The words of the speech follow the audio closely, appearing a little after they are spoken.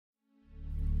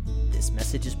This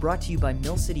message is brought to you by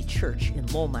Mill City Church in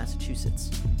Lowell, Massachusetts.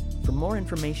 For more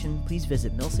information, please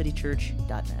visit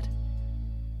millcitychurch.net.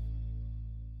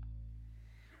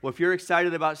 Well, if you're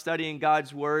excited about studying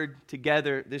God's Word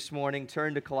together this morning,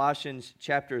 turn to Colossians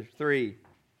chapter 3.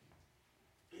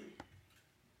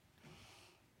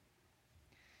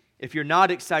 If you're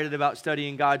not excited about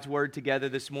studying God's Word together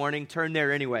this morning, turn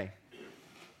there anyway.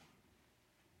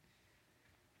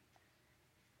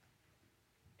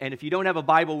 And if you don't have a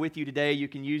Bible with you today, you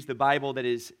can use the Bible that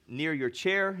is near your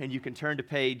chair, and you can turn to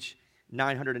page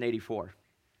 984.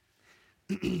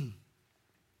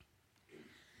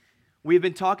 We've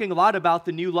been talking a lot about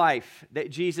the new life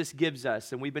that Jesus gives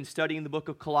us, and we've been studying the book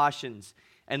of Colossians.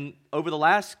 And over the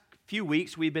last few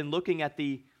weeks, we've been looking at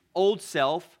the old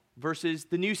self versus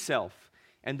the new self,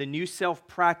 and the new self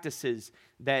practices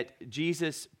that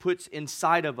Jesus puts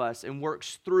inside of us and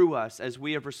works through us as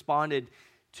we have responded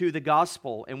to the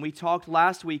gospel. And we talked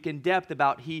last week in depth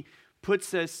about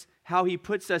how he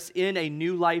puts us in a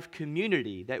new life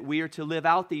community, that we are to live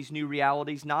out these new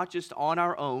realities, not just on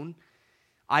our own,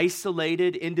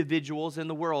 isolated individuals in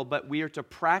the world, but we are to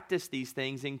practice these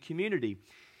things in community.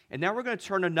 And now we're going to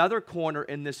turn another corner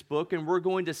in this book, and we're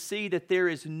going to see that there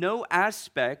is no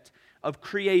aspect of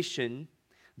creation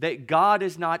that God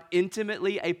is not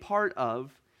intimately a part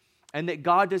of, and that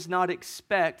God does not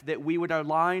expect that we would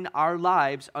align our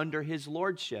lives under His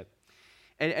lordship.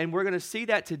 And we're going to see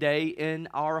that today in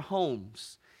our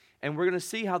homes. And we're going to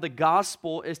see how the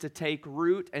gospel is to take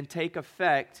root and take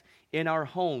effect in our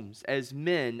homes as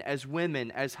men, as women,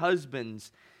 as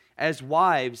husbands, as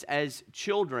wives, as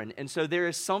children. And so there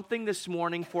is something this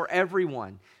morning for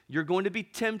everyone. You're going to be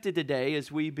tempted today as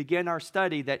we begin our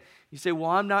study that you say,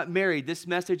 well, I'm not married. This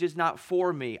message is not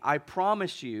for me. I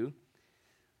promise you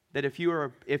that if you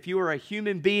are a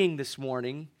human being this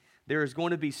morning, there is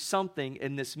going to be something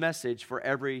in this message for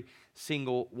every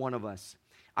single one of us.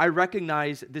 I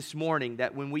recognize this morning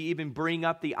that when we even bring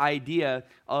up the idea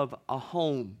of a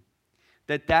home,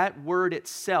 that word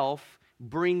itself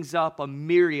brings up a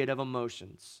myriad of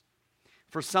emotions.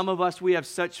 For some of us, we have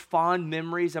such fond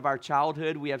memories of our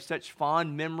childhood. We have such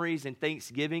fond memories and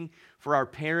thanksgiving for our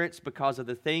parents because of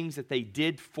the things that they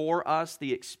did for us,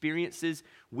 the experiences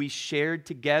we shared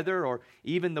together, or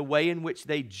even the way in which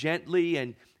they gently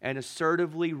and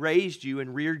assertively raised you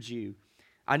and reared you.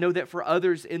 I know that for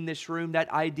others in this room, that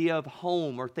idea of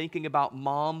home or thinking about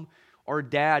mom or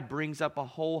dad brings up a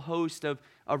whole host of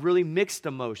really mixed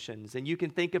emotions. And you can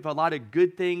think of a lot of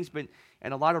good things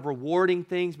and a lot of rewarding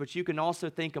things, but you can also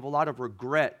think of a lot of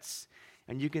regrets.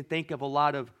 And you can think of a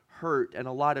lot of hurt and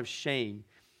a lot of shame.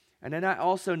 And then I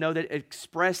also know that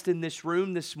expressed in this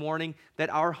room this morning that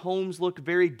our homes look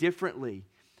very differently.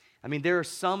 I mean, there are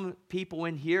some people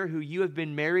in here who you have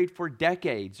been married for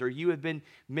decades, or you have been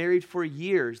married for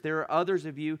years. There are others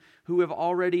of you who have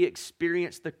already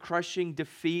experienced the crushing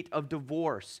defeat of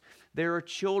divorce. There are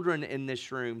children in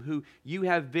this room who you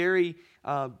have very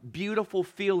beautiful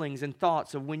feelings and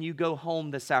thoughts of when you go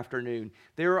home this afternoon.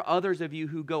 There are others of you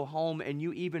who go home and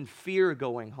you even fear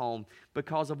going home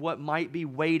because of what might be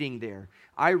waiting there.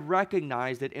 I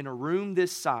recognize that in a room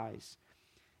this size,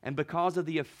 and because of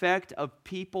the effect of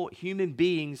people, human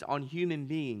beings on human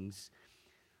beings,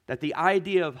 that the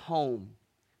idea of home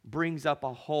brings up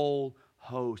a whole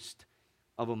host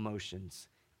of emotions.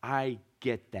 I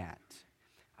get that.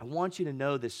 I want you to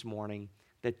know this morning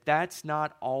that that's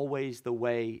not always the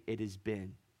way it has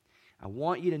been. I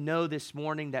want you to know this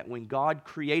morning that when God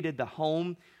created the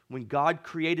home, when God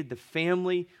created the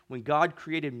family, when God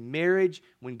created marriage,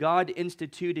 when God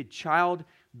instituted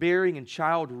childbearing and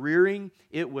child rearing,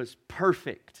 it was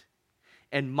perfect.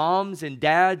 And moms and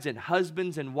dads and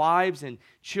husbands and wives and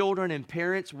children and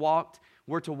parents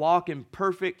were to walk in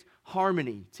perfect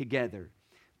harmony together.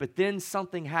 But then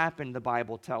something happened, the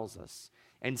Bible tells us,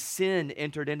 and sin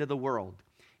entered into the world.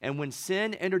 And when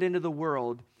sin entered into the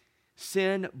world,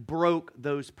 sin broke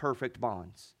those perfect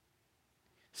bonds.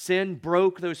 Sin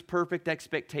broke those perfect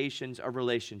expectations of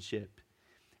relationship.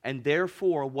 And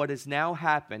therefore, what has now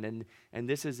happened, and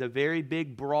this is a very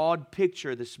big, broad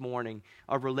picture this morning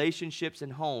of relationships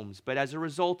and homes, but as a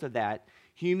result of that,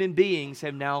 human beings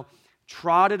have now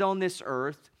trotted on this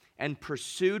earth and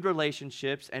pursued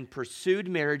relationships and pursued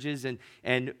marriages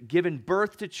and given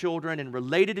birth to children and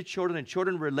related to children and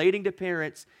children relating to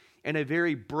parents in a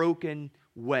very broken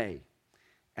way.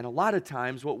 And a lot of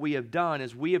times what we have done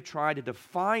is we have tried to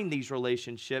define these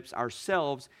relationships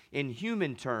ourselves in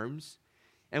human terms,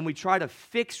 and we try to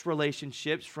fix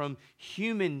relationships from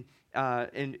human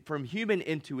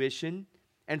intuition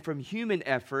and from human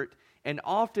effort And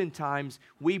oftentimes,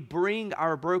 we bring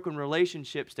our broken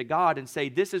relationships to God and say,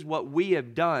 this is what we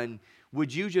have done.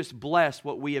 Would you just bless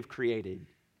what we have created?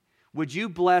 Would you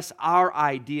bless our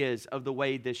ideas of the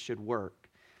way this should work?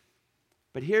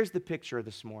 But here's the picture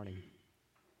this morning.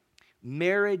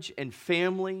 Marriage and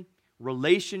family,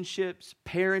 relationships,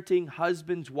 parenting,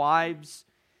 husbands, wives,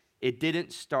 it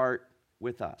didn't start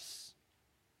with us.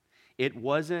 It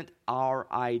wasn't our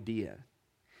idea.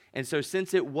 And so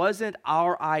since it wasn't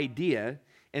our idea,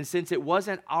 and since it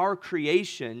wasn't our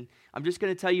creation, I'm just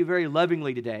going to tell you very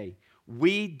lovingly today,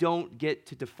 we don't get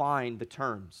to define the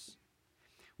terms.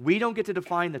 We don't get to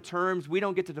define the terms. We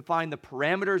don't get to define the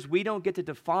parameters. We don't get to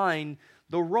define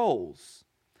the roles.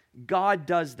 God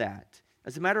does that.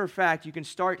 As a matter of fact, you can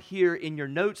start here in your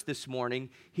notes this morning.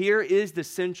 Here is the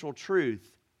central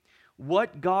truth.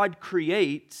 What God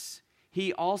creates,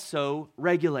 He also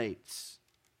regulates.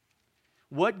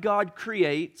 What God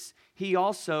creates, He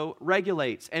also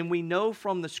regulates. And we know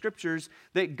from the Scriptures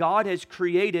that God has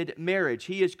created marriage.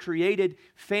 He has created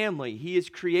family. He has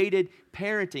created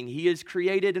parenting. He has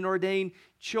created and ordained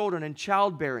children and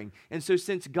childbearing. And so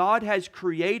since God has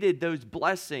created those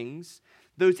blessings,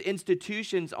 those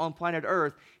institutions on planet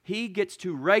Earth, He gets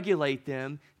to regulate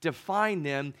them, define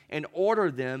them, and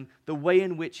order them the way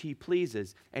in which He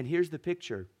pleases. And here's the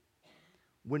picture.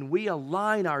 When we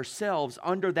align ourselves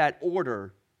under that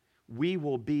order, we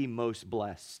will be most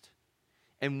blessed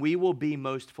and we will be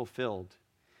most fulfilled.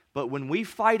 But when we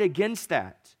fight against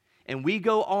that and we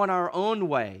go on our own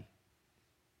way,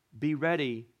 be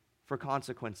ready for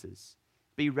consequences.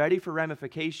 Be ready for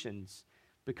ramifications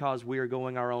because we are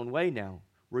going our own way now.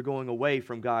 We're going away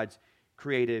from God's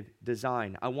creative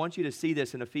design. I want you to see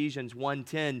this in Ephesians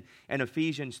 1:10 and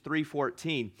Ephesians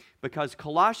 3:14 because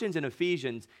Colossians and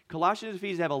Ephesians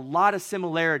have a lot of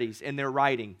similarities in their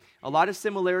writing, a lot of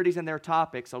similarities in their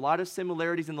topics, a lot of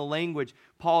similarities in the language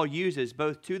Paul uses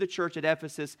both to the church at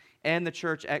Ephesus and the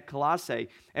church at Colossae.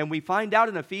 And we find out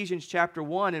in Ephesians chapter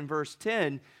 1 and verse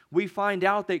 10, we find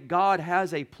out that God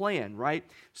has a plan, right?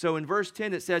 So in verse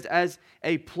 10 it says, as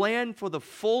a plan for the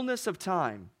fullness of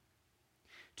time,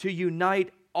 to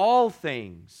unite all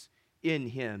things in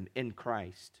Him, in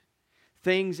Christ.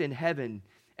 Things in heaven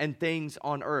and things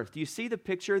on earth. Do you see the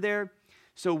picture there?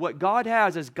 So what God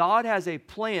has is God has a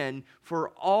plan for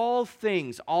all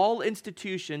things, all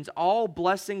institutions, all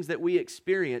blessings that we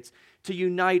experience, to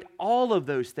unite all of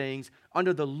those things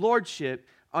under the lordship,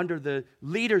 under the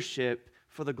leadership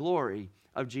for the glory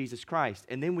of Jesus Christ.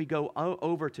 And then we go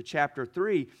over to chapter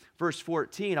 3, verse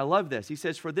 14. I love this. He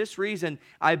says, for this reason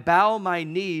I bow my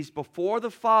knees before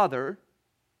the Father,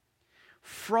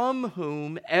 from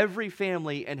whom every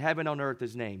family in heaven and on earth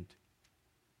is named.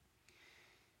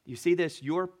 You see this?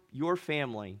 Your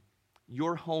family,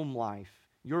 your home life,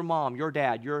 your mom, your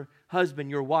dad, your husband,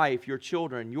 your wife, your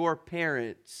children, your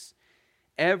parents,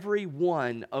 every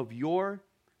one of your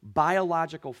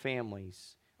biological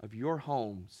families, of your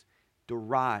homes,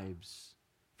 derives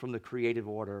from the creative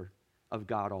order of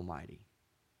God Almighty.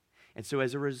 And so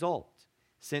as a result,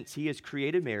 since He has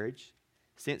created marriage,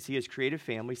 since He has created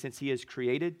family, since He has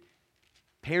created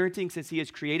parenting, since He has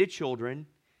created children,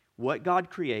 what God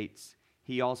creates,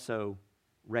 He also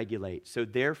regulates. So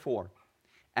therefore,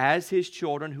 as His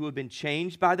children who have been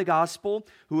changed by the gospel,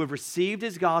 who have received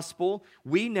His gospel,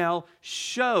 we now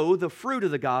show the fruit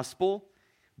of the gospel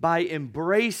by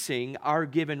embracing our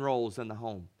given roles in the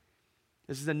home.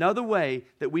 This is another way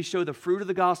that we show the fruit of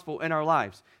the gospel in our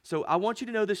lives. So I want you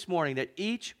to know this morning that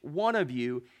each one of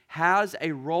you has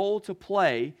a role to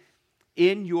play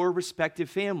in your respective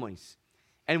families.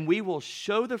 And we will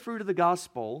show the fruit of the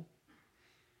gospel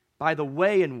by the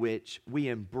way in which we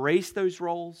embrace those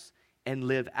roles and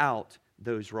live out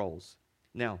those roles.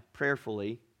 Now,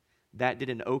 prayerfully, that did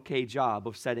an okay job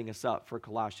of setting us up for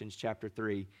Colossians chapter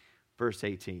 3, verse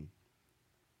 18.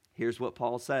 Here's what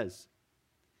Paul says.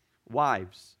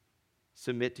 Wives,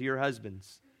 submit to your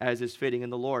husbands, as is fitting in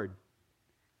the Lord.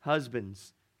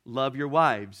 Husbands, love your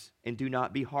wives, and do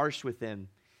not be harsh with them.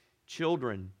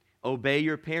 Children, obey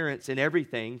your parents in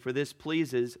everything, for this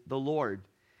pleases the Lord.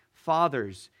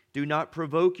 Fathers, do not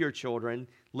provoke your children,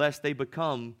 lest they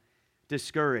become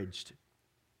discouraged.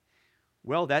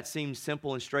 Well, that seems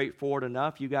simple and straightforward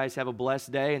enough. You guys have a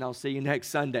blessed day, and I'll see you next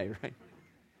Sunday, right?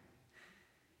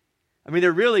 I mean,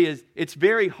 there really is, it's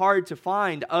very hard to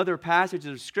find other passages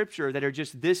of Scripture that are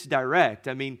just this direct.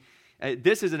 I mean,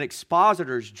 this is an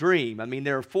expositor's dream. I mean,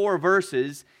 there are 4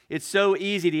 verses. It's so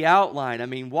easy to outline. I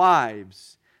mean,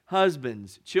 wives,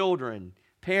 husbands, children,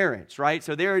 parents, right?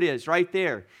 So there it is, right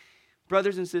there.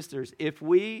 Brothers and sisters, if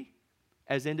we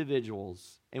as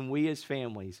individuals and we as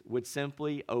families would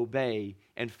simply obey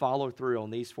and follow through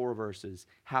on these 4 verses,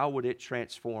 how would it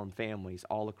transform families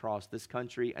all across this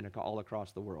country and all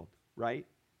across the world, right?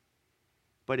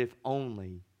 But if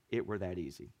only it were that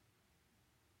easy.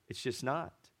 It's just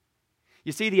not.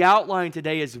 You see, the outline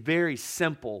today is very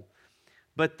simple,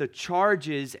 but the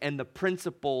charges and the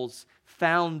principles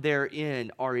found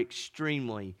therein are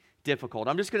extremely difficult.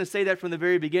 I'm just going to say that from the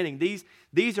very beginning.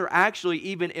 These are actually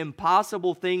even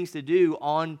impossible things to do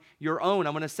on your own.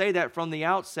 I'm going to say that from the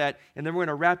outset, and then we're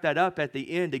going to wrap that up at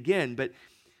the end again. But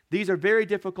these are very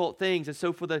difficult things, and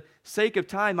so for the sake of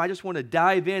time, I just want to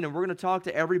dive in, and we're going to talk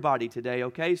to everybody today,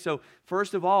 okay? So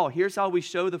first of all, here's how we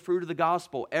show the fruit of the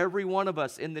gospel. Every one of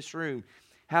us in this room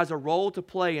has a role to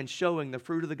play in showing the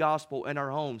fruit of the gospel in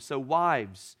our homes. So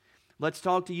wives, let's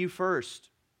talk to you first.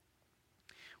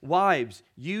 Wives,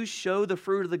 you show the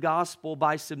fruit of the gospel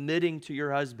by submitting to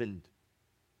your husband.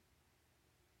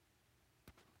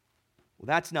 Well,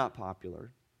 that's not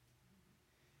popular.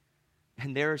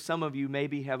 And there are some of you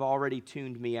maybe have already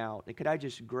tuned me out. And could I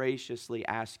just graciously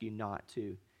ask you not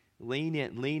to? Lean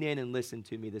in and listen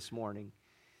to me this morning.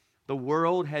 The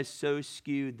world has so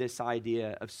skewed this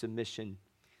idea of submission.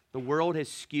 The world has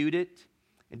skewed it,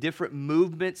 and different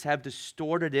movements have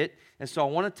distorted it. And so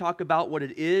I want to talk about what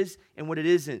it is and what it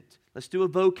isn't. Let's do a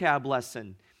vocab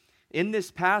lesson. In this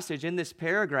passage, in this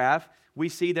paragraph, we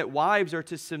see that wives are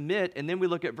to submit, and then we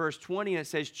look at verse 20, and it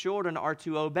says children are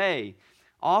to obey.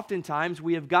 Oftentimes,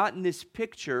 we have gotten this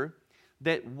picture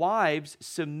that wives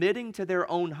submitting to their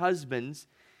own husbands,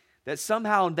 that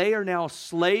somehow they are now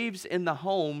slaves in the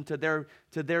home to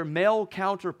their male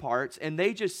counterparts, and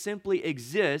they just simply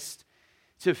exist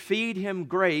to feed him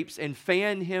grapes and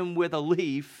fan him with a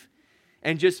leaf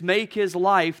and just make his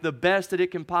life the best that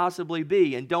it can possibly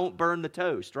be, and don't burn the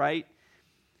toast, right?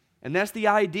 And that's the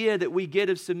idea that we get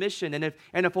of submission. And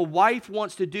if a wife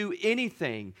wants to do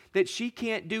anything, that she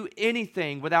can't do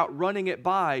anything without running it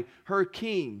by her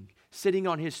king sitting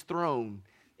on his throne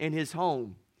in his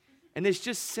home. And it's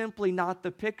just simply not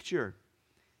the picture.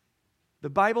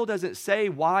 The Bible doesn't say,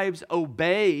 wives,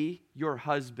 obey your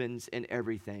husbands in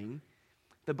everything.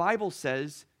 The Bible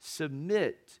says,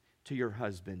 submit to your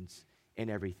husbands in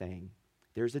everything.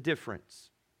 There's a difference.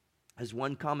 As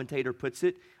one commentator puts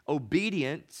it,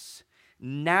 obedience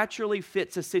naturally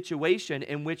fits a situation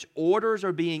in which orders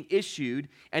are being issued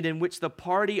and in which the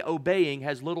party obeying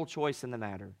has little choice in the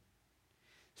matter.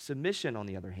 Submission, on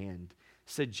the other hand,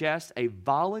 suggests a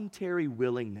voluntary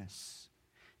willingness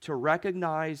to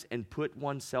recognize and put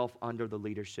oneself under the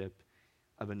leadership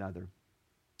of another.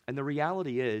 And the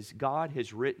reality is, God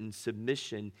has written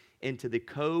submission into the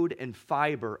code and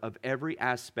fiber of every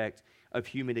aspect of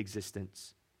human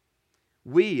existence.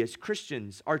 We as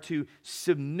Christians are to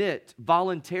submit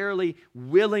voluntarily,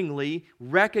 willingly,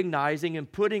 recognizing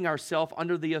and putting ourselves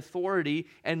under the authority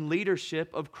and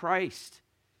leadership of Christ,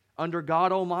 under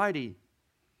God Almighty.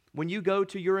 When you go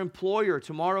to your employer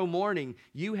tomorrow morning,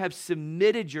 you have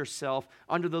submitted yourself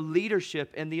under the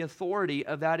leadership and the authority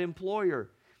of that employer.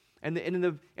 And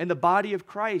in the body of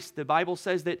Christ, the Bible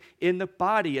says that in the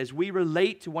body, as we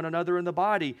relate to one another in the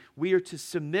body, we are to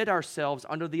submit ourselves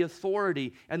under the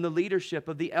authority and the leadership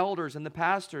of the elders and the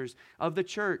pastors of the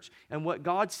church. And what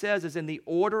God says is, in the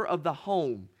order of the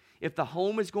home, if the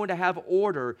home is going to have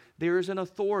order, there is an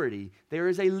authority, there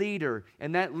is a leader,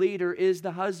 and that leader is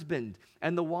the husband.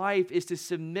 And the wife is to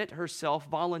submit herself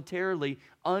voluntarily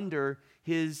under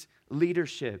his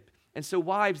leadership. And so,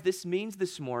 wives, this means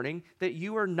this morning that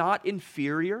you are not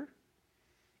inferior.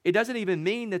 It doesn't even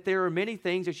mean that there are many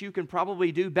things that you can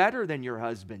probably do better than your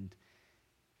husband.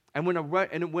 And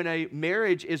when a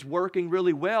marriage is working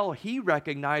really well, he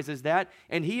recognizes that,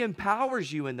 and he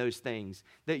empowers you in those things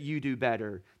that you do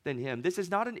better than him. This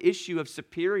is not an issue of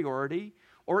superiority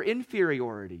or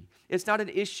inferiority. It's not an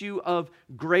issue of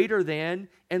greater than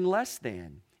and less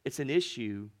than. It's an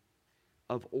issue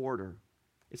of order.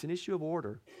 It's an issue of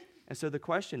order. And so the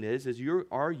question is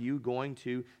are you going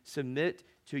to submit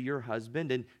to your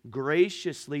husband and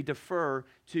graciously defer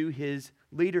to his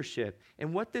leadership?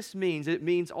 And what this means, it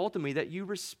means ultimately that you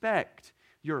respect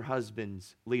your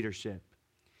husband's leadership.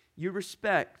 You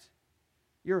respect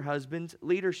your husband's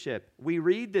leadership. We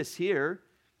read this here,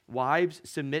 wives,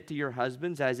 submit to your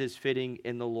husbands as is fitting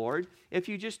in the Lord. If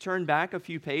you just turn back a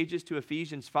few pages to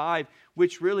Ephesians 5,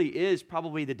 which really is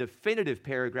probably the definitive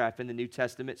paragraph in the New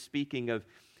Testament speaking of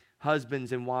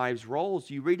husbands and wives'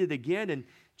 roles, you read it again in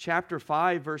chapter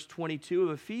 5, verse 22 of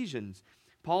Ephesians.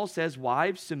 Paul says,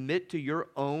 wives, submit to your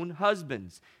own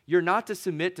husbands. You're not to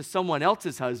submit to someone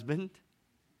else's husband.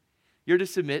 You're to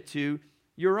submit to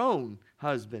your own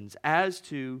husbands as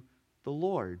to the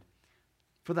Lord.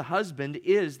 For the husband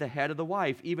is the head of the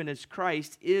wife, even as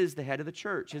Christ is the head of the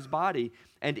church, his body,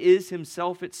 and is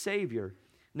himself its Savior.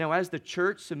 Now, as the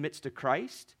church submits to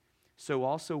Christ, so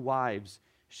also wives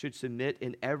should submit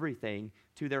in everything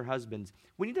to their husbands.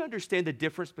 We need to understand the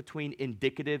difference between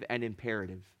indicative and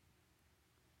imperative.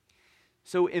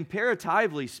 So,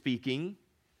 imperatively speaking,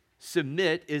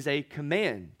 submit is a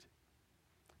command.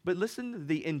 But listen to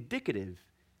the indicative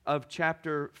of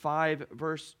chapter 5,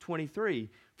 verse 23.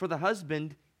 For the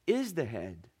husband is the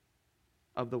head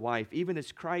of the wife, even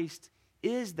as Christ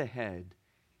is the head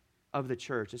of the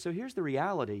church. And so here's the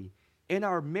reality. In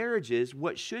our marriages,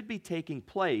 what should be taking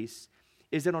place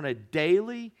is that on a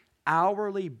daily,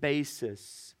 hourly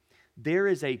basis, there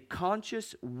is a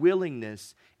conscious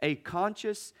willingness, a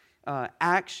conscious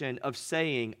action of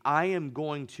saying, I am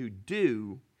going to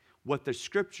do what the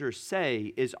scriptures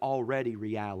say is already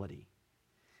reality.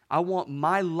 I want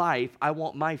my life, I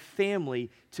want my family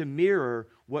to mirror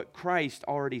what Christ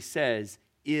already says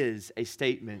is a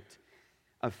statement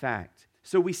of fact.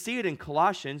 So we see it in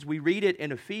Colossians, we read it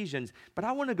in Ephesians, but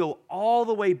I want to go all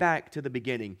the way back to the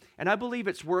beginning. And I believe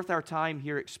it's worth our time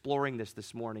here exploring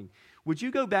this morning. Would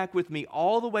you go back with me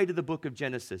all the way to the book of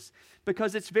Genesis?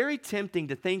 Because it's very tempting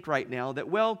to think right now that,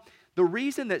 well, the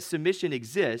reason that submission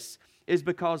exists is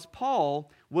because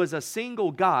Paul was a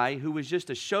single guy who was just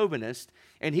a chauvinist,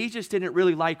 and he just didn't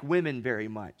really like women very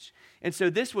much. And so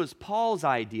this was Paul's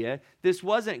idea. This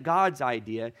wasn't God's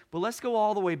idea. But let's go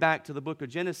all the way back to the book of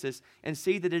Genesis and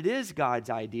see that it is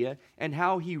God's idea and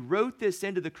how he wrote this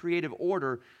into the creative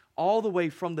order all the way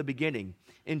from the beginning.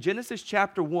 In Genesis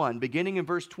chapter 1, beginning in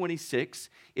verse 26,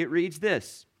 it reads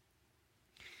this.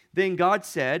 Then God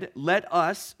said, let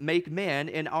us make man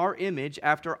in our image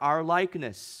after our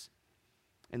likeness.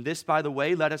 And this, by the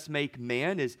way, let us make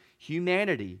man is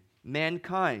humanity,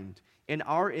 mankind, in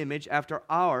our image after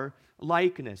our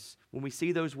likeness. When we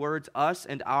see those words, us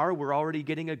and our, we're already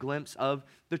getting a glimpse of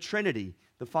the Trinity,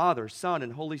 the Father, Son,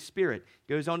 and Holy Spirit.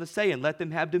 It goes on to say, and let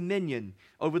them have dominion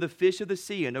over the fish of the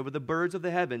sea, and over the birds of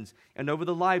the heavens, and over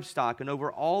the livestock, and over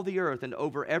all the earth, and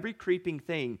over every creeping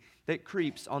thing that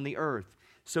creeps on the earth.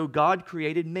 So God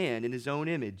created man in his own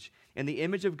image. In the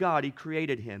image of God he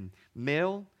created him.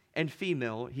 Male and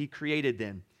female he created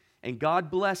them. And God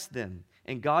blessed them.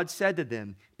 And God said to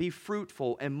them, be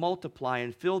fruitful and multiply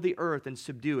and fill the earth and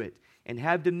subdue it, and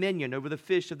have dominion over the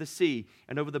fish of the sea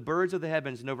and over the birds of the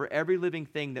heavens and over every living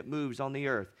thing that moves on the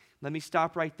earth. Let me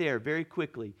stop right there very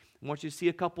quickly. I want you to see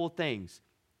a couple of things.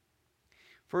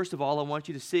 First of all, I want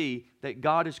you to see that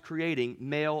God is creating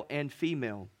male and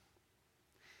female.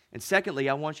 And secondly,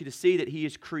 I want you to see that he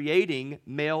is creating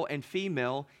male and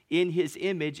female in his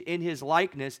image, in his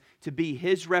likeness, to be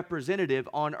his representative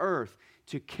on earth,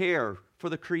 to care for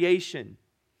the creation,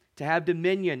 to have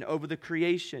dominion over the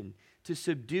creation, to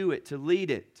subdue it, to lead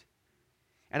it.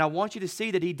 And I want you to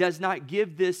see that he does not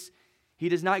give this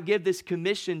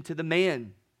commission to the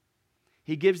man.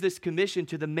 He gives this commission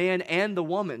to the man and the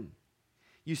woman.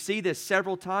 You see this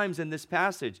several times in this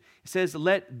passage. It says,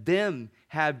 let them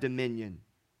have dominion.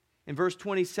 In verse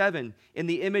 27, in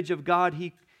the image of God,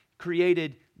 he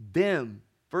created them.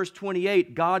 Verse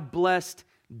 28, God blessed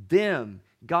them.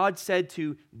 God said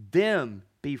to them,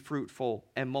 be fruitful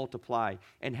and multiply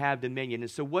and have dominion. And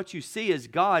so what you see is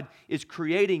God is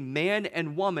creating man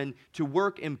and woman to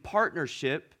work in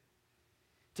partnership,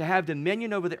 to have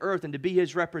dominion over the earth and to be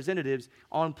his representatives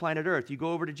on planet earth. You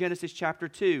go over to Genesis chapter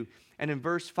 2, and in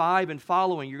verse 5 and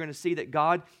following, you're going to see that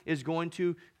God is going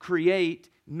to create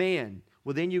man.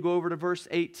 Well, then you go over to verse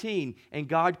 18, and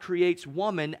God creates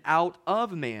woman out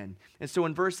of man. And so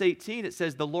in verse 18, it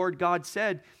says, the Lord God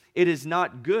said, it is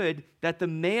not good that the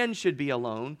man should be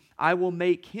alone. I will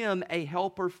make him a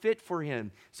helper fit for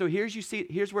him. So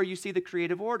here's where you see the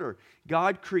creative order.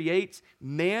 God creates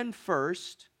man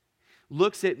first,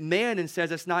 looks at man and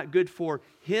says it's not good for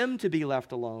him to be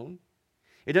left alone.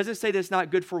 It doesn't say that it's not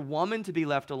good for woman to be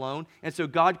left alone, and so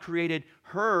God created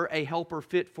her a helper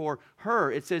fit for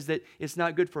her. It says that it's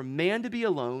not good for man to be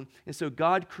alone, and so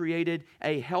God created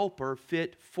a helper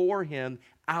fit for him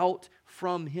out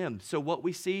from him. So what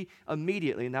we see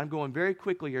immediately, and I'm going very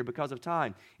quickly here because of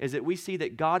time, is that we see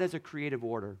that God has a creative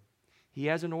order. He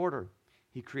has an order.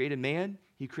 He created man,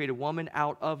 he created woman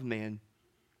out of man.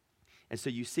 And so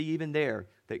you see even there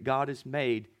that God has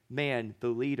made man the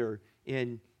leader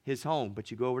in his home.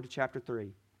 But you go over to chapter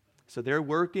 3. So they're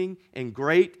working in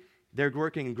great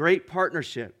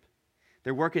partnership.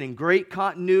 They're working in great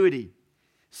continuity,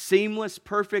 seamless,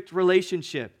 perfect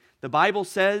relationship. The Bible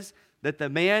says that the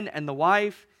man and the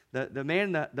wife,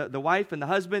 the wife and the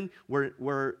husband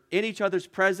were in each other's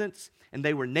presence, and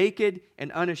they were naked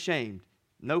and unashamed.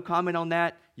 No comment on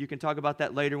that. You can talk about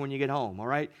that later when you get home, all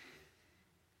right?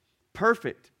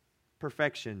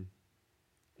 Perfection.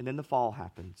 And then the fall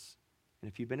happens.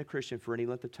 And if you've been a Christian for any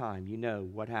length of time, you know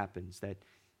what happens, that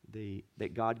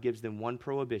God gives them one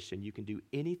prohibition. You can do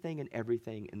anything and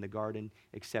everything in the garden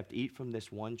except eat from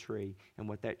this one tree. And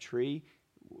what that tree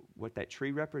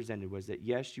represented was that,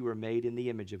 yes, you were made in the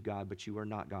image of God, but you are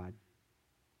not God.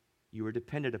 You are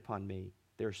dependent upon me.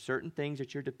 There are certain things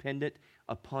that you're dependent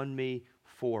upon me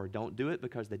for. Don't do it,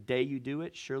 because the day you do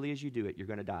it, surely as you do it, you're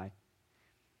going to die.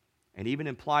 And even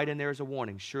implied in there is a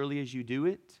warning. Surely as you do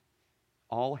it,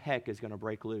 all heck is going to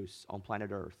break loose on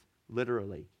planet Earth,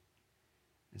 literally.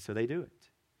 And so they do it.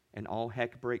 And all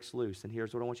heck breaks loose. And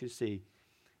here's what I want you to see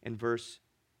in verse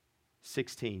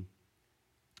 16.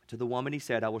 To the woman he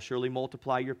said, I will surely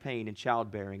multiply your pain in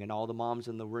childbearing. And all the moms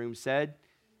in the room said,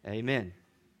 Amen.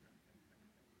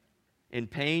 In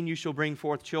pain you shall bring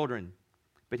forth children.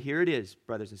 But here it is,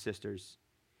 brothers and sisters.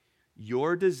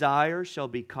 Your desire shall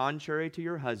be contrary to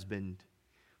your husband,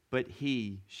 but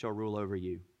he shall rule over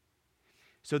you.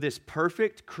 So this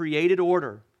perfect created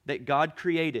order that God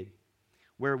created,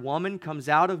 where woman comes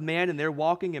out of man and they're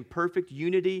walking in perfect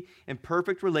unity and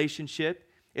perfect relationship,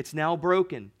 it's now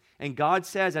broken. And God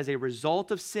says, as a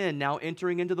result of sin now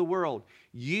entering into the world,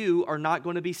 you are not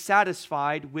going to be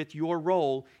satisfied with your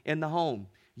role in the home.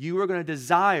 You are going to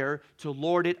desire to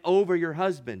lord it over your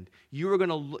husband. You're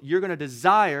going to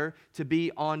desire to be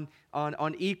on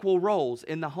equal roles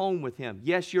in the home with him.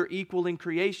 Yes, you're equal in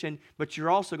creation, but you're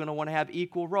also going to want to have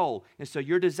equal role. And so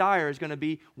your desire is going to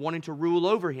be wanting to rule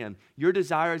over him. Your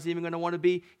desire is even going to want to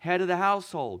be head of the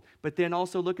household. But then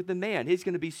also look at the man. He's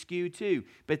going to be skewed too.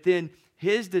 But then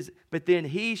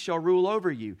he shall rule over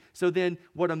you. So then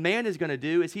what a man is going to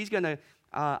do is he's going to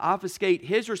obfuscate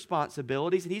his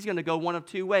responsibilities, and he's going to go one of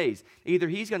two ways. Either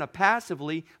he's going to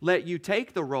passively let you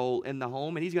take the role in the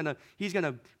home, and he's going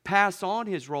to pass on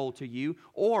his role to you,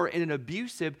 or in an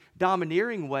abusive,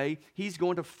 domineering way, he's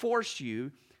going to force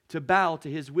you to bow to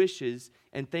his wishes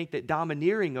and think that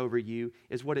domineering over you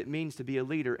is what it means to be a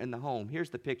leader in the home. Here's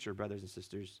the picture, brothers and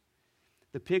sisters.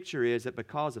 The picture is that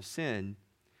because of sin,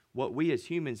 what we as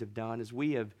humans have done is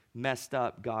we have messed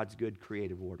up God's good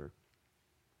creative order.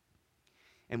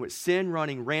 And with sin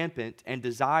running rampant and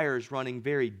desires running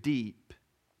very deep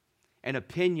and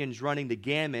opinions running the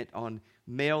gamut on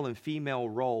male and female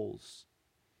roles,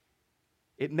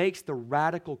 it makes the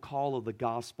radical call of the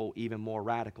gospel even more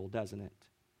radical, doesn't it?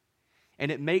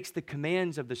 And it makes the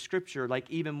commands of the Scripture like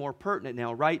even more pertinent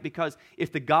now, right? Because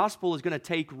if the gospel is going to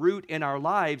take root in our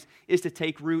lives, it's to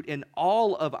take root in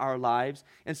all of our lives.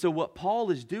 And so what Paul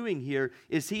is doing here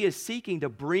is he is seeking to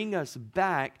bring us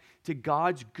back to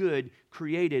God's good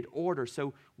created order.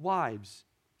 So wives,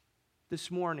 this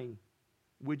morning,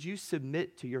 would you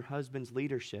submit to your husband's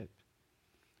leadership?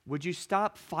 Would you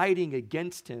stop fighting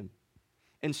against him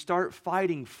and start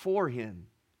fighting for him?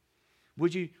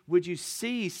 Would you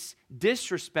cease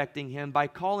disrespecting him by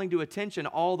calling to attention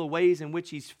all the ways in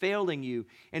which he's failing you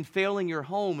and failing your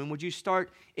home? And would you start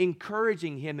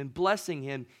encouraging him and blessing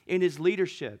him in his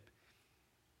leadership?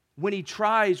 When he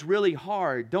tries really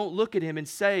hard, don't look at him and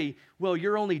say, well,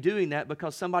 you're only doing that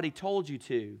because somebody told you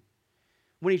to.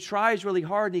 When he tries really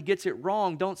hard and he gets it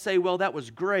wrong, don't say, well, that was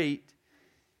great,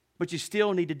 but you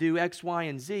still need to do X, Y,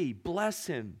 and Z. Bless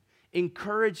him.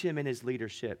 Encourage him in his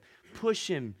leadership. Push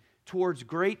him towards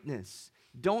greatness.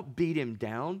 Don't beat him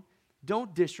down.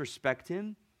 Don't disrespect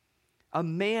him. A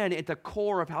man at the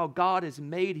core of how God has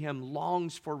made him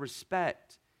longs for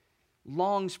respect,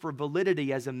 longs for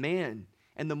validity as a man.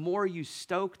 And the more you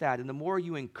stoke that and the more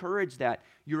you encourage that,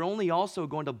 you're only also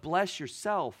going to bless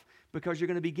yourself, because you're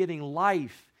going to be giving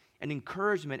life and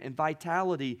encouragement and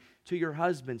vitality to your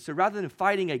husband. So rather than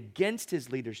fighting against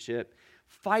his leadership,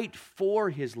 fight for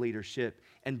his leadership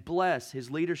and bless his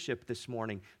leadership this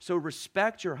morning. So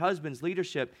respect your husband's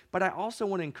leadership, but I also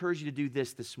want to encourage you to do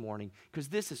this morning, because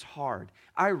this is hard.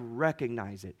 I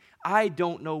recognize it. I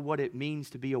don't know what it means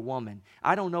to be a woman.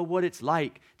 I don't know what it's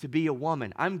like to be a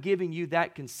woman. I'm giving you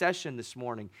that concession this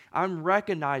morning. I'm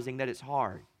recognizing that it's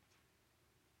hard.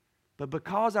 But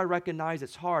because I recognize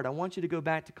it's hard, I want you to go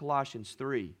back to Colossians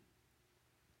 3.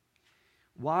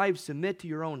 Wives, submit to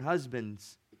your own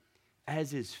husbands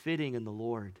as is fitting in the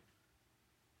Lord.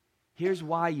 Here's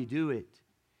why you do it.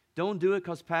 Don't do it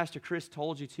because Pastor Chris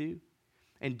told you to.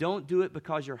 And don't do it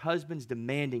because your husband's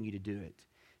demanding you to do it.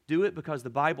 Do it because the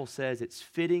Bible says it's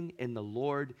fitting in the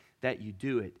Lord that you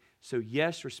do it. So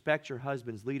yes, respect your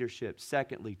husband's leadership.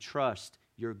 Secondly, trust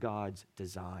your God's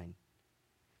design.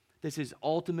 This is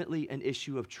ultimately an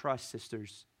issue of trust,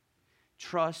 sisters.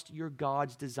 Trust your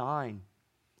God's design.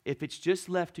 if it's just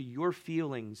left to your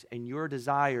feelings and your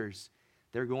desires,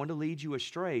 they're going to lead you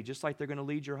astray, just like they're going to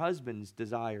lead your husband's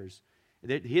desires.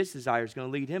 His desire is going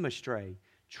to lead him astray.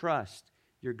 Trust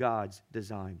your God's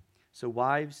design. So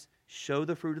wives, show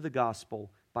the fruit of the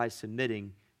gospel by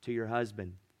submitting to your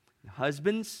husband.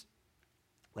 Husbands,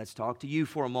 let's talk to you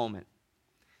for a moment.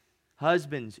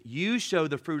 Husbands, you show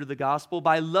the fruit of the gospel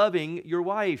by loving your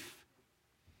wife.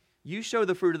 You show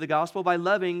the fruit of the gospel by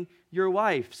loving your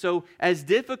wife. So as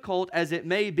difficult as it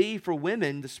may be for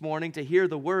women this morning to hear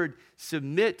the word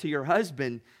submit to your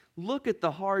husband, look at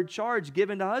the hard charge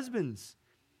given to husbands.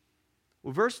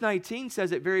 Well, verse 19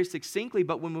 says it very succinctly,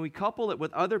 but when we couple it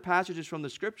with other passages from the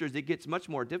Scriptures, it gets much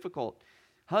more difficult.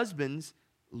 Husbands,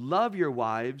 love your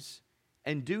wives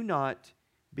and do not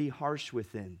be harsh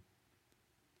with them.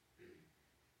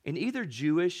 In either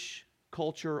Jewish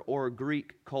culture or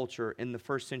Greek culture in the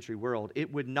first century world,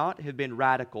 it would not have been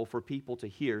radical for people to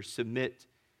hear, submit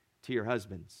to your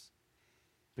husbands.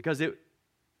 Because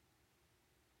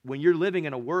when you're living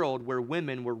in a world where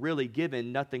women were really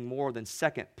given nothing more than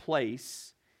second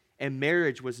place, and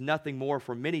marriage was nothing more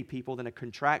for many people than a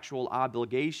contractual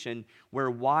obligation where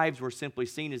wives were simply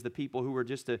seen as the people who were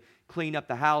just to clean up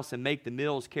the house and make the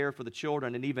meals, care for the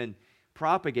children, and even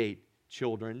propagate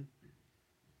children,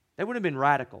 that would have been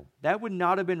radical. That would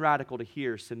not have been radical to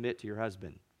hear, submit to your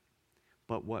husband.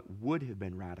 But what would have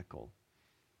been radical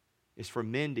is for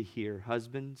men to hear,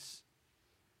 husbands,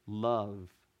 love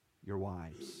your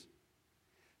wives.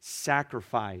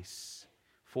 Sacrifice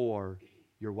for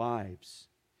your wives.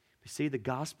 You see, the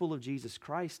gospel of Jesus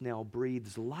Christ now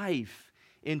breathes life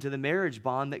into the marriage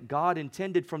bond that God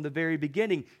intended from the very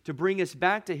beginning to bring us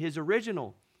back to His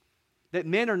original. That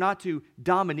men are not to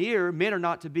domineer, men are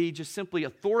not to be just simply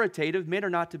authoritative, men are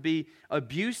not to be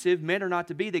abusive, men are not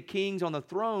to be the kings on the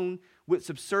throne with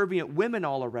subservient women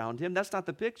all around him. That's not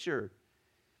the picture.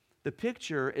 The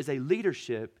picture is a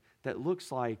leadership that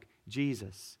looks like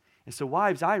Jesus. And so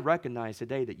wives, I recognize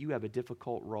today that you have a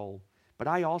difficult role, but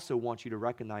I also want you to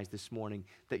recognize this morning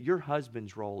that your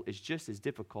husband's role is just as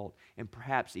difficult and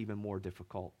perhaps even more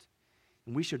difficult.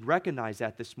 And we should recognize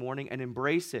that this morning and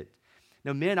embrace it.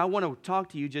 Now, men, I want to talk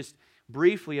to you just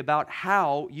briefly about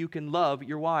how you can love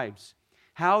your wives,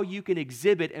 how you can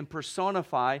exhibit and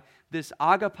personify this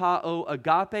agapao,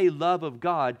 agape love of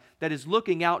God that is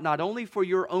looking out not only for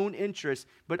your own interests,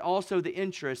 but also the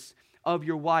interests of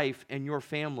your wife and your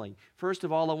family. First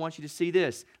of all, I want you to see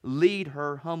this. Lead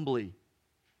her humbly.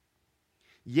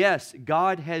 Yes,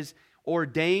 God has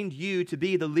ordained you to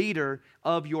be the leader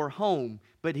of your home,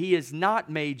 but He has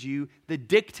not made you the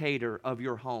dictator of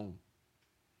your home.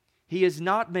 He has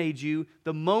not made you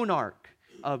the monarch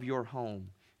of your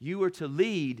home. You are to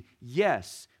lead,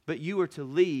 yes, but you are to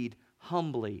lead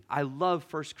humbly. I love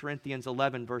 1 Corinthians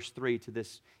 11, verse 3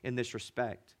 in this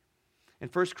respect. In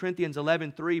 1 Corinthians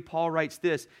 11:3, Paul writes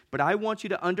this, "But I want you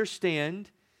to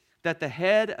understand that the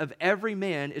head of every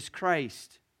man is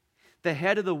Christ. The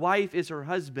head of the wife is her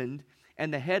husband,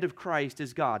 and the head of Christ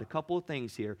is God." A couple of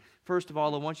things here. First of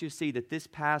all, I want you to see that this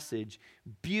passage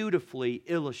beautifully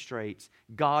illustrates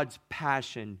God's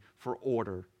passion for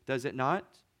order. Does it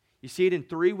not? You see it in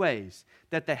three ways.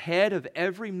 That the head of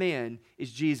every man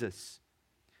is Jesus.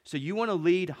 So you want to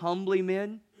lead humbly,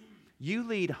 men? You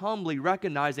lead humbly,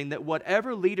 recognizing that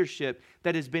whatever leadership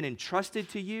that has been entrusted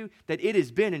to you, that it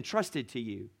has been entrusted to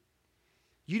you.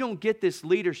 You don't get this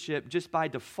leadership just by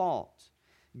default.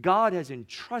 God has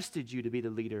entrusted you to be the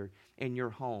leader in your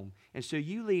home. And so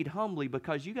you lead humbly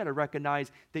because you got to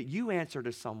recognize that you answer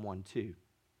to someone too.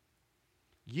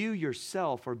 You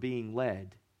yourself are being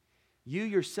led. You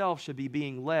yourself should be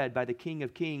being led by the King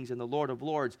of Kings and the Lord of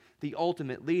Lords, the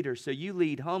ultimate leader. So you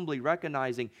lead humbly,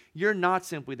 recognizing you're not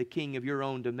simply the king of your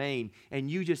own domain and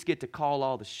you just get to call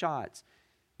all the shots,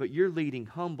 but you're leading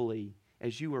humbly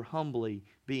as you are humbly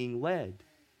being led.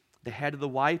 The head of the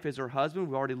wife is her husband.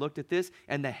 We've already looked at this.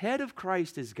 And the head of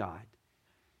Christ is God.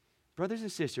 Brothers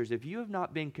and sisters, if you have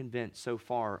not been convinced so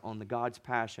far on the God's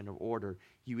passion of order,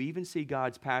 you even see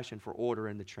God's passion for order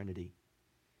in the Trinity.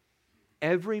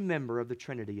 Every member of the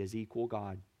Trinity is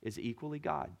equally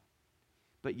God.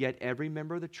 But yet every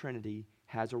member of the Trinity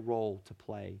has a role to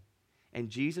play. And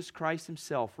Jesus Christ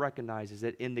Himself recognizes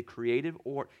that in the creative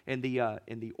or in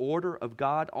the order of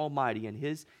God Almighty,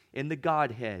 in the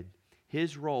Godhead,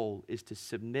 His role is to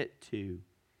submit to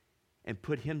and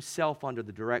put Himself under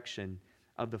the direction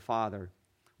of the Father.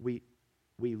 We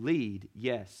lead,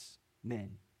 yes,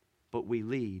 men, but we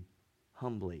lead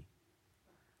humbly.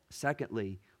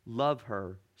 Secondly, love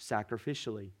her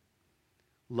sacrificially.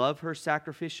 Love her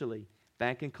sacrificially.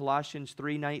 Back in Colossians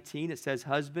 3:19, it says,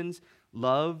 "Husbands,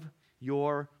 love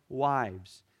your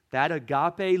wives." That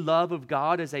agape love of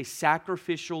God is a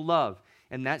sacrificial love.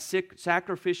 And that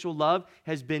sacrificial love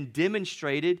has been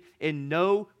demonstrated in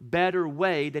no better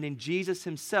way than in Jesus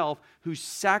himself, who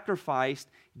sacrificed,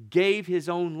 gave his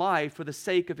own life for the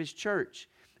sake of his church.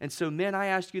 And so, men, I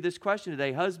ask you this question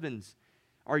today. Husbands,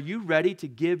 are you ready to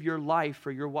give your life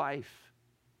for your wife?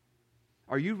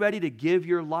 Are you ready to give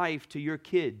your life to your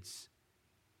kids?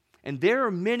 And there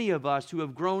are many of us who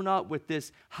have grown up with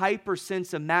this hyper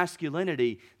sense of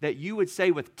masculinity that you would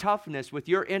say with toughness, with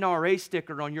your NRA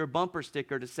sticker on your bumper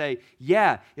sticker, to say,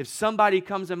 yeah, if somebody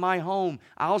comes in my home,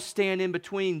 I'll stand in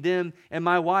between them and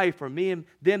my wife, or me and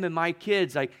them and my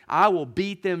kids. Like, I will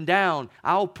beat them down.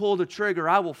 I'll pull the trigger.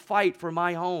 I will fight for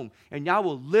my home. And I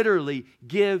will literally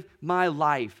give my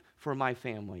life for my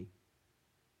family.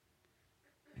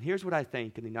 And here's what I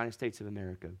think in the United States of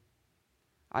America.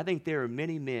 I think there are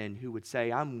many men who would say,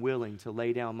 I'm willing to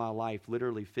lay down my life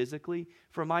literally, physically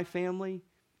for my family,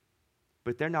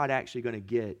 but they're not actually going to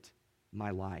get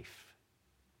my life.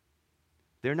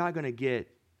 They're not going to get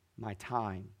my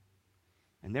time.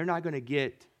 And they're not going to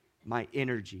get my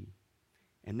energy.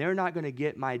 And they're not going to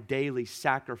get my daily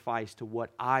sacrifice to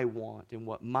what I want and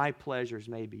what my pleasures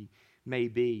may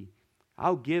be.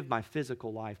 I'll give my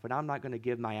physical life, but I'm not going to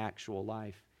give my actual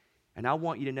life. And I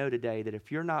want you to know today that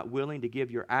if you're not willing to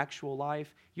give your actual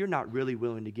life, you're not really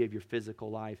willing to give your physical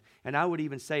life. And I would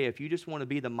even say if you just want to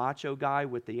be the macho guy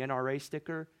with the NRA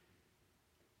sticker,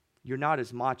 you're not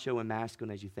as macho and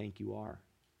masculine as you think you are.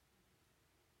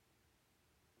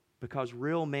 Because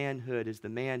real manhood is the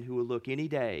man who will look any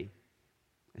day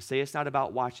and say, it's not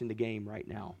about watching the game right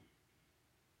now.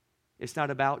 It's not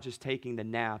about just taking the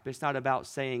nap. It's not about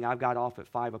saying, I've got off at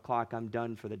 5 o'clock, I'm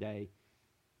done for the day.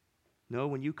 No,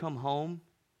 when you come home,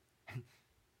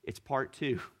 it's part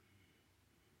 2.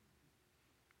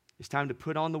 It's time to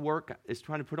put on the work. It's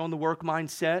time to put on the work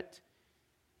mindset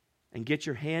and get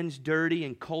your hands dirty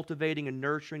in cultivating and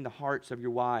nurturing the hearts of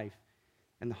your wife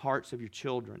and the hearts of your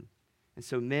children. And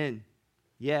so, men,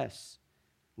 yes,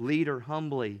 lead her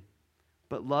humbly,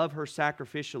 but love her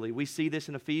sacrificially. We see this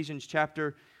in Ephesians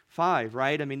chapter 5,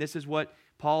 right? I mean, this is what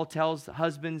Paul tells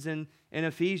husbands in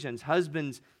Ephesians.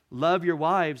 Husbands, love your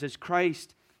wives as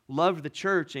Christ loved the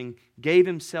church and gave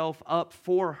himself up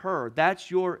for her.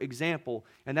 That's your example,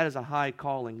 and that is a high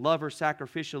calling. Love her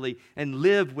sacrificially and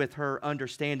live with her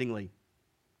understandingly.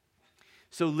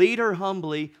 So lead her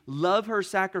humbly, love her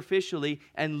sacrificially,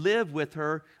 and live with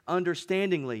her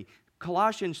understandingly.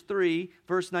 Colossians 3,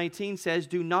 verse 19 says,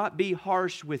 do not be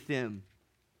harsh with them.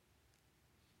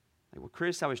 Like, well,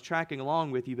 Chris, I was tracking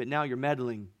along with you, but now you're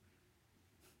meddling.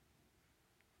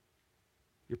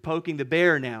 You're poking the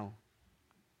bear now.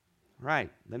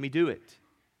 Right, let me do it.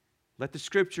 Let the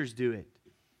scriptures do it.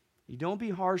 You don't be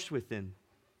harsh with them.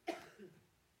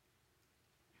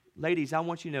 Ladies, I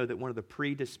want you to know that one of the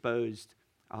predisposed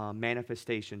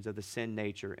manifestations of the sin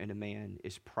nature in a man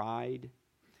is pride.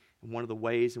 And one of the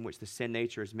ways in which the sin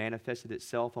nature has manifested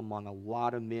itself among a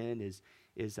lot of men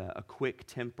is a quick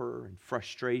temper and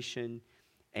frustration,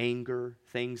 anger,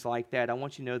 things like that. I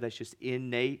want you to know that's just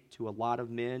innate to a lot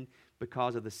of men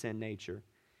because of the sin nature.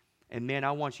 And men,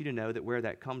 I want you to know that where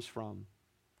that comes from.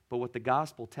 But what the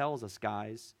gospel tells us,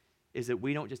 guys, is that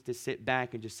we don't just sit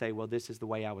back and just say, well, this is the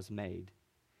way I was made.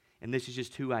 And this is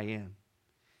just who I am.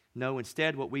 No,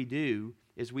 instead what we do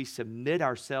is we submit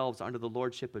ourselves under the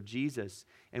lordship of Jesus,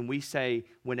 and we say,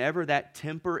 whenever that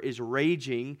temper is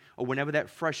raging or whenever that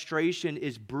frustration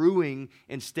is brewing,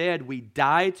 instead we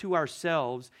die to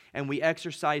ourselves and we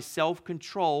exercise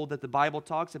self-control that the Bible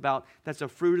talks about. That's a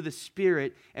fruit of the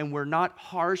Spirit, and we're not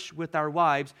harsh with our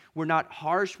wives. We're not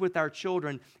harsh with our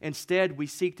children. Instead, we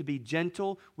seek to be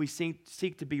gentle. We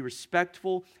seek to be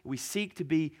respectful. We seek to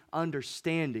be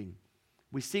understanding.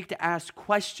 We seek to ask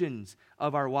questions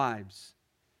of our wives.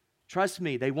 Trust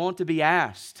me, they want to be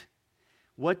asked.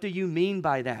 What do you mean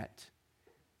by that?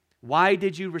 Why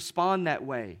did you respond that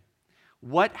way?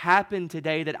 What happened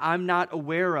today that I'm not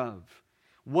aware of?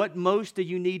 What most do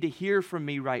you need to hear from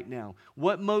me right now?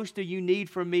 What most do you need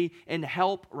from me in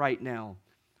help right now?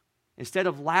 Instead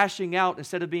of lashing out,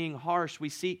 instead of being harsh, we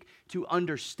seek to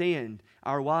understand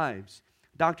our wives.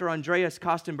 Dr. Andreas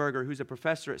Kostenberger, who's a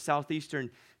professor at Southeastern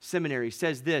Seminary,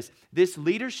 says this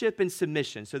leadership and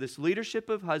submission, so this leadership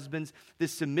of husbands,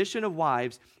 this submission of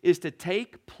wives, is to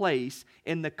take place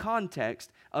in the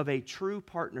context of a true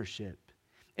partnership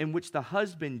in which the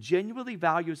husband genuinely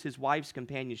values his wife's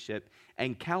companionship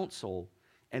and counsel,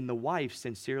 and the wife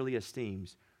sincerely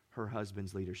esteems her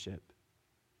husband's leadership.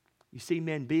 You see,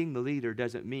 men, being the leader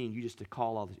doesn't mean you get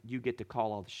to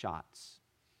call all the shots.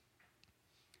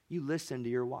 You listen to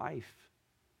your wife.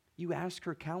 You ask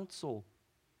her counsel.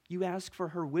 You ask for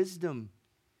her wisdom.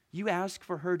 You ask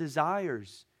for her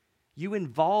desires. You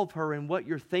involve her in what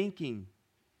you're thinking.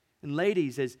 And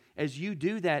ladies, as you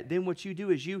do that, then what you do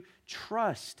is you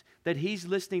trust that he's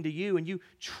listening to you, and you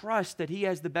trust that he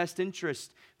has the best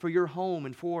interest for your home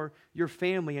and for your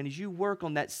family. And as you work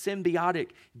on that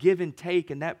symbiotic give and take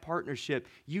and that partnership,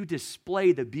 you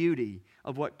display the beauty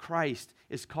of what Christ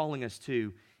is calling us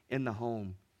to in the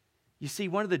home. You see,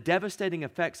 one of the devastating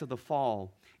effects of the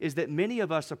fall is that many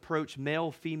of us approach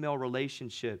male-female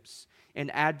relationships in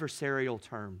adversarial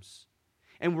terms.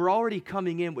 And we're already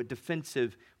coming in with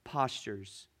defensive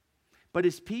postures. But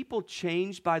as people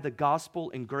changed by the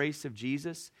gospel and grace of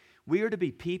Jesus, we are to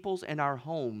be peoples in our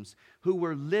homes who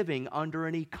were living under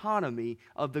an economy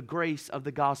of the grace of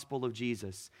the gospel of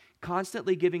Jesus,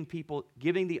 constantly giving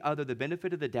the other the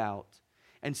benefit of the doubt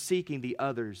and seeking the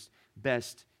other's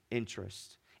best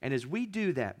interest. And as we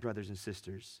do that, brothers and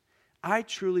sisters, I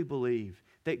truly believe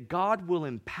that God will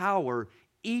empower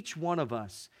each one of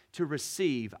us to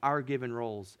receive our given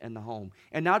roles in the home.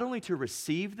 And not only to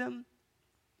receive them,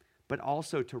 but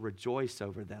also to rejoice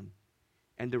over them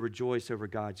and to rejoice over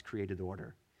God's created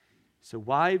order. So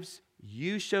wives,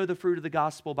 you show the fruit of the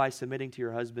gospel by submitting to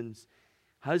your husbands.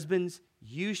 Husbands,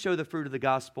 you show the fruit of the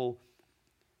gospel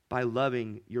by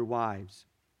loving your wives.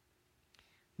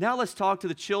 Now let's talk to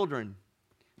the children.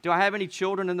 Do I have any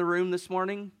children in the room this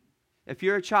morning? If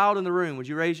you're a child in the room, would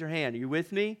you raise your hand? Are you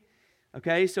with me?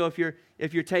 Okay, so if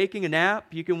you're taking a nap,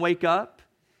 you can wake up.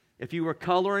 If you were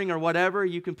coloring or whatever,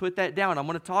 you can put that down. I'm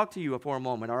going to talk to you for a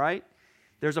moment, all right?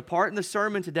 There's a part in the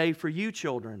sermon today for you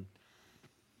children.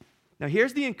 Now,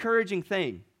 here's the encouraging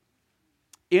thing.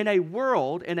 In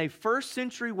a first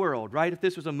century world, right? If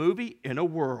this was a movie, in a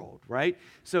world, right?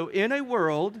 So in a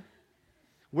world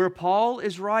where Paul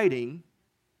is writing,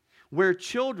 where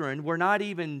children were not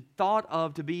even thought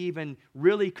of to be even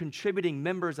really contributing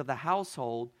members of the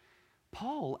household,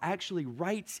 Paul actually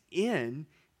writes in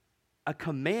a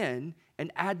command,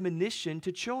 an admonition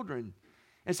to children.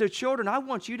 And so children, I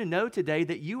want you to know today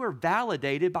that you are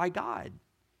validated by God.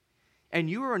 And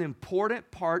you are an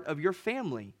important part of your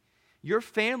family. Your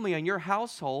family and your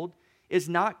household does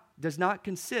not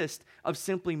consist of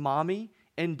simply mommy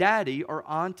and daddy or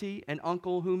auntie and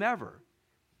uncle whomever.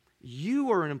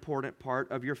 You are an important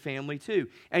part of your family too.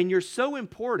 And you're so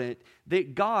important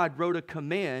that God wrote a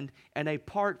command and a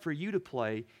part for you to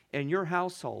play in your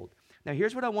household. Now,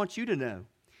 here's what I want you to know.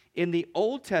 In the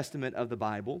Old Testament of the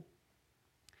Bible,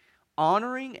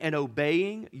 honoring and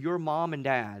obeying your mom and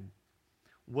dad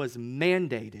was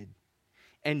mandated.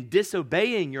 And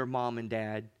disobeying your mom and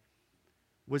dad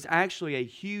was actually a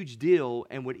huge deal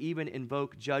and would even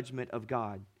invoke judgment of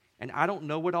God. And I don't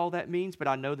know what all that means, but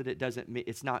I know that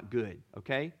it's not good,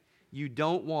 okay? You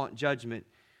don't want judgment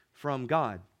from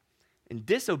God. And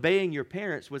disobeying your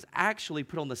parents was actually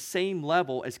put on the same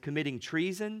level as committing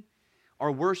treason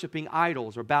or worshiping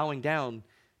idols or bowing down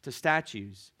to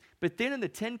statues. But then in the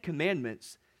Ten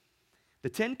Commandments,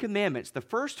 the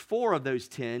first 4 of those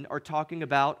 10 are talking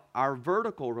about our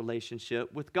vertical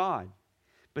relationship with God.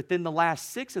 But then the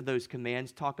last 6 of those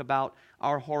commands talk about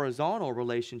our horizontal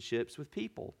relationships with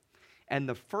people. And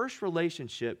the first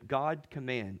relationship God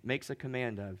makes a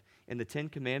command of in the 10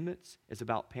 Commandments is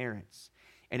about parents.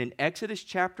 And in Exodus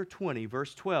chapter 20,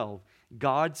 verse 12,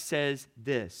 God says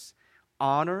this: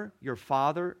 honor your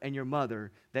father and your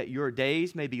mother, that your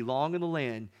days may be long in the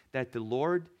land that the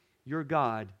Lord your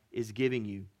God is giving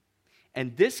you.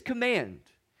 And this command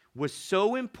was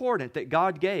so important that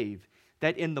God gave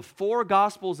that in the 4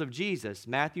 Gospels of Jesus,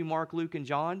 Matthew, Mark, Luke, and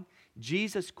John,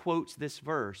 Jesus quotes this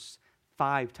verse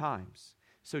 5 times.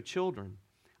 So children,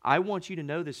 I want you to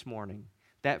know this morning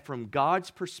that from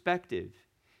God's perspective,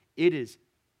 it is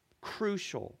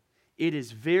crucial. It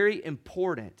is very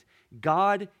important.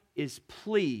 God is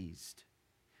pleased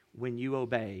when you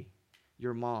obey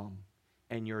your mom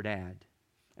and your dad.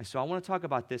 And so I want to talk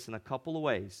about this in a couple of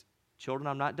ways. Children,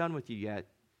 I'm not done with you yet.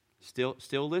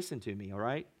 Still listen to me, all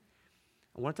right?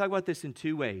 I want to talk about this in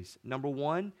 2 ways. Number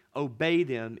 1, obey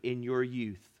them in your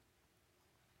youth.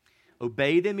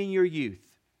 Obey them in your youth.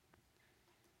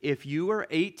 If you are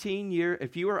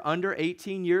under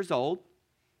 18 years old,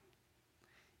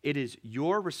 it is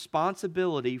your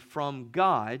responsibility from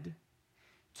God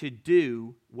to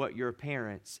do what your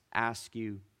parents ask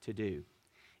you to do.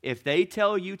 If they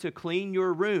tell you to clean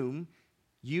your room,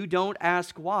 you don't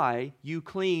ask why, you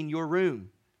clean your room.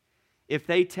 If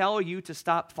they tell you to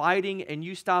stop fighting and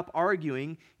you stop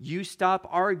arguing, you stop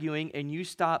arguing and you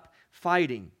stop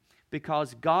fighting,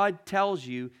 because God tells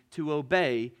you to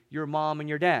obey your mom and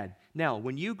your dad. Now,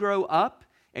 when you grow up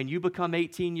and you become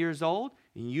 18 years old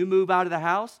and you move out of the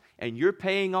house and you're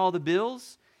paying all the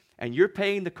bills, and you're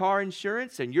paying the car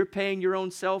insurance and you're paying your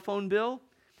own cell phone bill,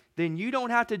 then you don't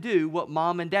have to do what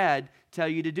mom and dad tell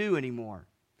you to do anymore.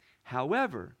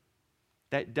 However,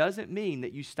 that doesn't mean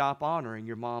that you stop honoring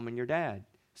your mom and your dad.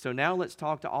 So now let's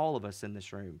talk to all of us in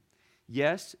this room.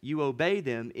 Yes, you obey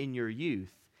them in your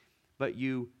youth, but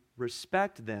you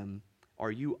respect them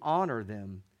or you honor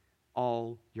them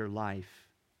all your life.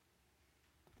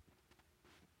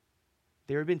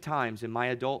 There have been times in my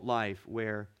adult life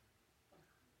where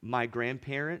my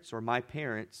grandparents or my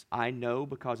parents, I know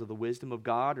because of the wisdom of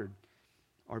God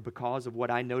or because of what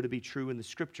I know to be true in the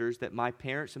Scriptures, that my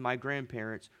parents and my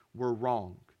grandparents were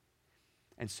wrong.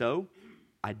 And so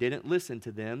I didn't listen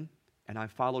to them and I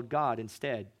followed God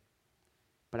instead.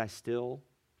 But I still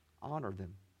honor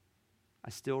them. I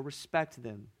still respect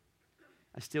them.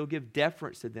 I still give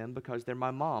deference to them because they're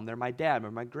my mom, they're my dad,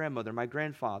 they're my grandmother, my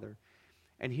grandfather.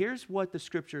 And here's what the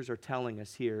Scriptures are telling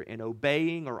us here in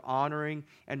obeying or honoring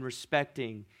and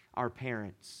respecting our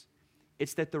parents.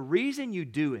 It's that the reason you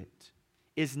do it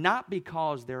is not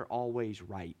because they're always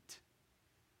right.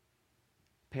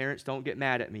 Parents, don't get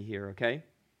mad at me here, okay?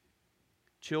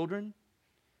 Children,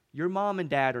 your mom and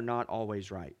dad are not always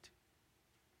right.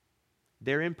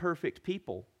 They're imperfect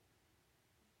people.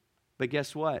 But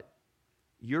guess what?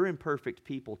 You're imperfect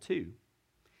people too.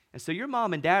 And so your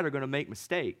mom and dad are going to make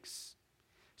mistakes.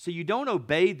 So you don't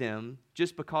obey them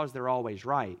just because they're always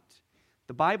right.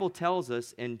 The Bible tells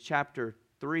us in chapter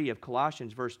 3 of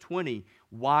Colossians, verse 20,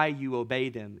 why you obey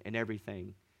them in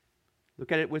everything.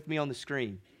 Look at it with me on the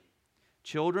screen.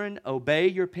 Children, obey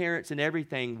your parents in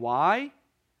everything. Why?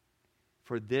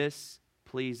 For this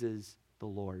pleases the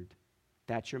Lord.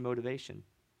 That's your motivation.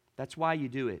 That's why you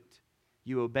do it.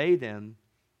 You obey them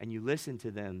and you listen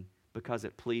to them because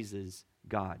it pleases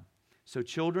God. So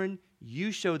children,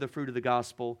 you show the fruit of the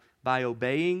gospel by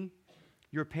obeying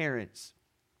your parents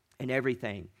in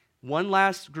everything. One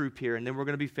last group here and then we're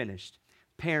going to be finished.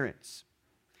 Parents.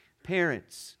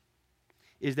 Parents.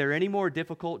 Is there any more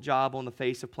difficult job on the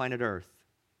face of planet Earth?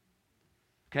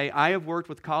 Okay, I have worked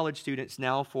with college students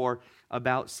now for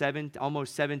about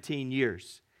almost 17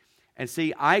 years. And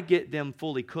see, I get them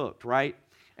fully cooked, right?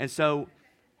 And so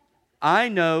I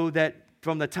know that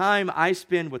from the time I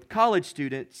spend with college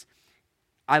students,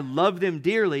 I love them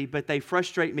dearly, but they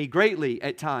frustrate me greatly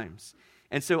at times.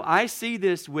 And so I see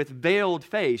this with veiled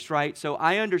face, right? So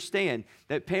I understand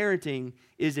that parenting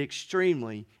is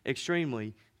extremely,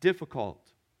 extremely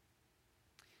difficult.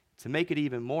 To make it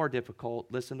even more difficult,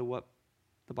 listen to what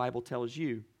the Bible tells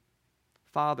you.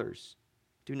 Fathers,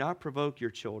 do not provoke your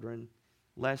children,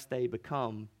 lest they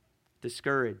become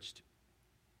discouraged.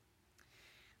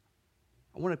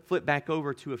 I want to flip back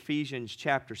over to Ephesians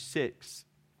chapter 6,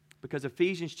 because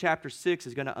Ephesians chapter 6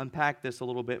 is going to unpack this a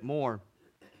little bit more.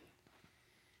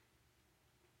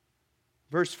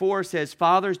 Verse 4 says,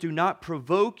 Fathers, do not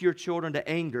provoke your children to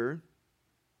anger,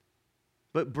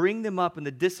 but bring them up in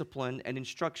the discipline and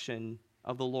instruction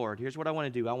of the Lord. Here's what I want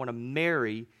to do. I want to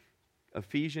marry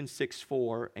Ephesians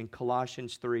 6:4 and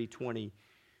Colossians 3:21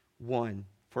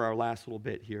 for our last little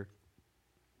bit here.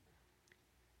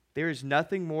 There is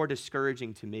nothing more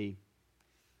discouraging to me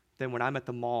than when I'm at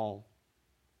the mall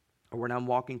or when I'm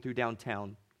walking through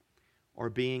downtown or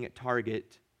being at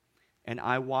Target and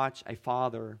I watch a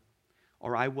father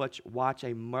or I watch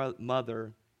a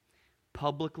mother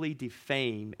publicly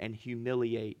defame and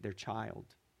humiliate their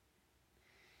child.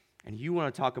 And you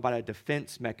want to talk about a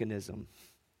defense mechanism.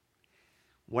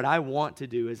 What I want to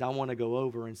do is I want to go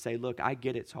over and say, look, I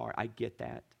get it's hard. I get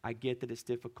that. I get that it's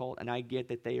difficult, and I get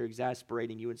that they are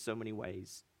exasperating you in so many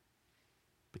ways.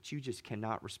 But you just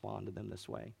cannot respond to them this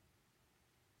way.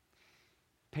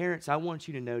 Parents, I want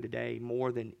you to know today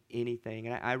more than anything,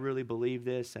 and I really believe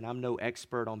this, and I'm no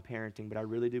expert on parenting, but I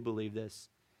really do believe this.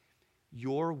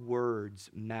 Your words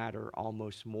matter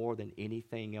almost more than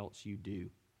anything else you do.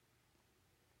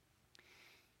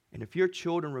 And if your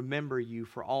children remember you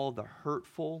for all the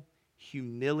hurtful,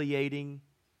 humiliating,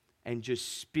 and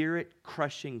just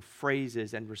spirit-crushing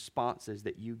phrases and responses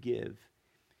that you give,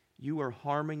 you are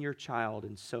harming your child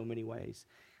in so many ways.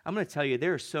 I'm going to tell you,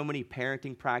 there are so many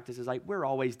parenting practices. Like, we're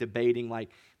always debating, like,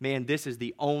 man, this is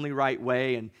the only right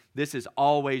way, and this is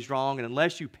always wrong, and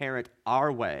unless you parent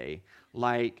our way,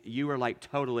 like, you are, like,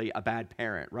 totally a bad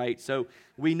parent, right? So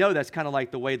we know that's kind of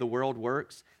like the way the world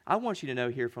works. I want you to know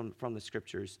here from the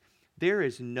Scriptures, there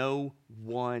is no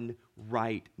one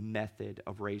right method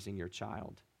of raising your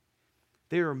child.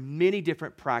 There are many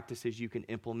different practices you can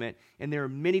implement, and there are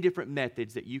many different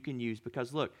methods that you can use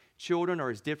because, look, children are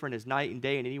as different as night and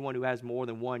day, and anyone who has more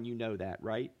than one, you know that,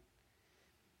 right?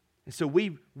 And so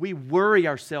we worry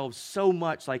ourselves so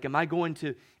much, like, am I going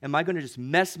to just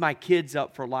mess my kids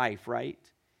up for life, right?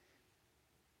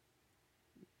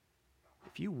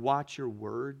 If you watch your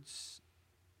words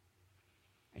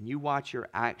and you watch your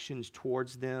actions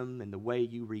towards them and the way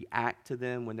you react to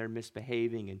them when they're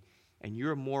misbehaving, and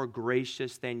you're more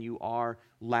gracious than you are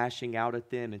lashing out at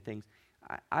them and things,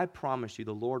 I promise you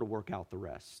the Lord will work out the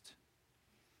rest.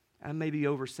 I may be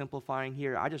oversimplifying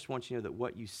here. I just want you to know that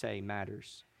what you say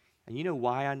matters. And you know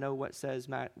why I know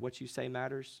what you say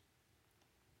matters?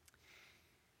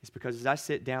 It's because as I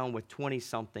sit down with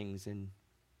 20-somethings and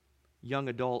young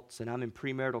adults, and I'm in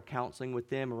premarital counseling with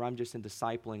them, or I'm just in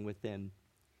discipling with them,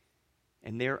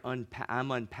 and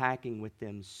I'm unpacking with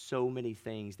them so many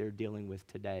things they're dealing with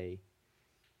today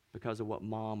because of what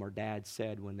mom or dad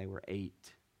said when they were 8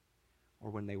 or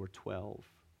when they were 12.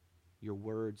 Your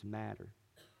words matter.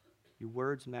 Your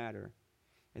words matter.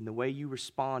 And the way you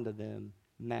respond to them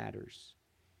matters.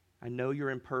 I know you're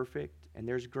imperfect, and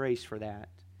there's grace for that.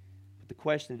 But the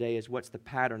question today is, what's the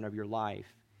pattern of your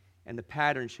life? And the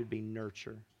pattern should be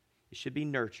nurture. It should be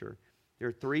nurture. There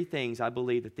are 3 things I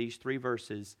believe that these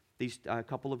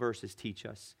couple of verses teach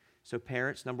us. So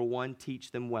parents, number 1,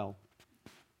 teach them well.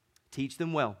 Teach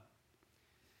them well.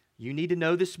 You need to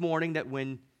know this morning that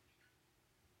when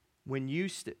you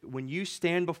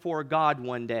stand before God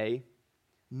one day,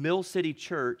 Mill City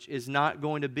Church is not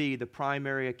going to be the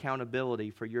primary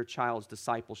accountability for your child's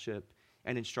discipleship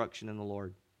and instruction in the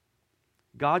Lord.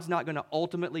 God's not going to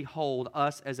ultimately hold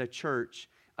us as a church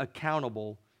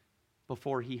accountable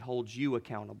before He holds you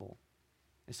accountable.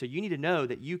 And so you need to know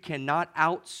that you cannot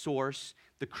outsource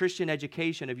the Christian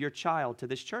education of your child to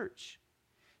this church,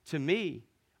 to me,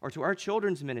 or to our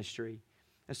children's ministry.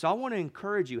 And so I want to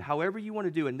encourage you, however you want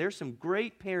to do, and there's some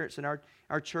great parents in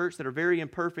our church that are very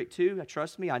imperfect too.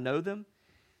 Trust me, I know them.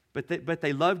 But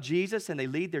they love Jesus and they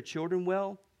lead their children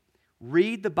well.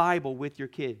 Read the Bible with your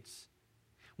kids.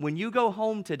 When you go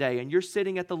home today and you're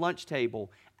sitting at the lunch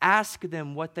table, ask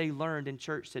them what they learned in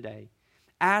church today.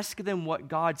 Ask them what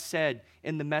God said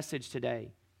in the message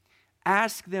today.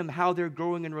 Ask them how they're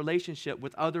growing in relationship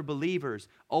with other believers,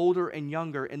 older and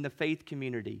younger, in the faith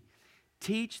community.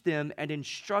 Teach them and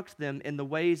instruct them in the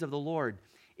ways of the Lord.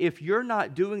 If you're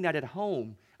not doing that at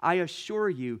home, I assure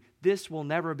you, this will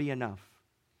never be enough.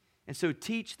 And so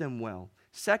teach them well.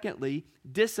 Secondly,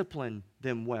 discipline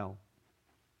them well.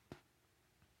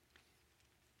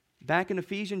 Back in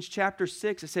Ephesians chapter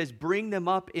 6, it says, bring them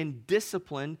up in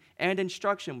discipline and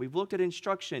instruction. We've looked at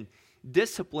instruction.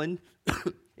 Discipline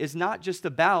is not just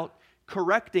about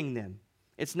correcting them.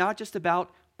 It's not just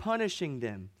about punishing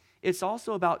them. It's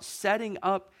also about setting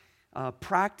up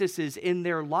practices in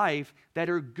their life that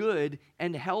are good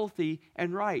and healthy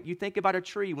and right. You think about a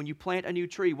tree. When you plant a new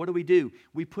tree, what do?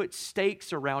 We put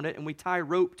stakes around it and we tie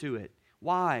rope to it.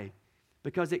 Why?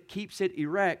 Because it keeps it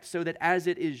erect so that as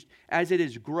it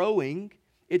is growing,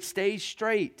 it stays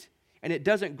straight. And it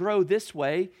doesn't grow this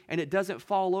way, and it doesn't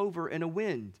fall over in a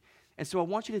wind. And so I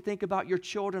want you to think about your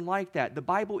children like that. The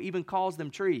Bible even calls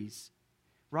them trees,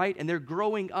 right? And they're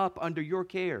growing up under your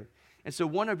care. And so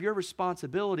one of your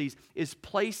responsibilities is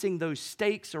placing those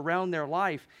stakes around their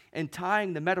life and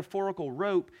tying the metaphorical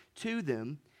rope to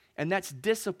them. And that's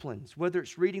disciplines, whether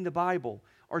it's reading the Bible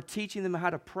or teaching them how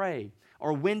to pray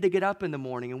or when to get up in the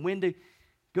morning and when to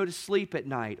go to sleep at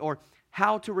night, or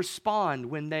how to respond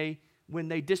when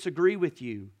they disagree with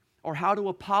you, or how to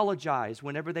apologize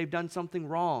whenever they've done something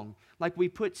wrong. Like, we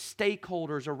put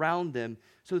stakeholders around them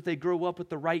so that they grow up with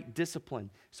the right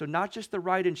discipline. So not just the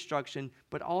right instruction,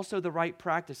 but also the right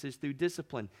practices through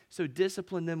discipline. So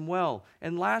discipline them well.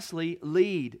 And lastly,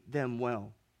 lead them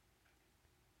well.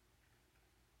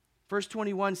 Verse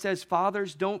 21 says,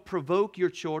 fathers, don't provoke your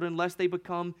children lest they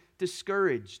become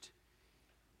discouraged.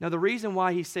 Now, the reason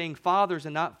why he's saying fathers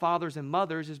and not fathers and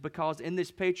mothers is because in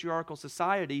this patriarchal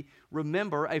society,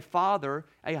 remember, a father,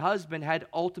 a husband, had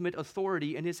ultimate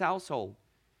authority in his household.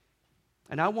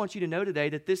 And I want you to know today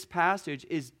that this passage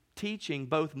is teaching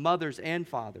both mothers and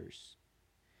fathers.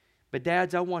 But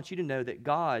dads, I want you to know that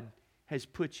God has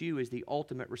put you as the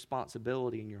ultimate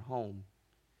responsibility in your home.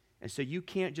 And so you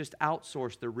can't just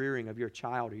outsource the rearing of your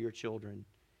child or your children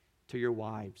to your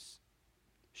wives.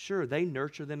 Sure, they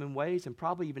nurture them in ways and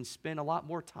probably even spend a lot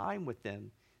more time with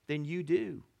them than you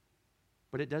do.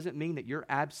 But it doesn't mean that you're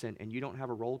absent and you don't have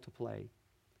a role to play.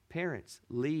 Parents,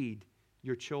 lead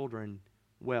your children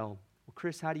well. Well,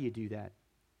 Chris, how do you do that?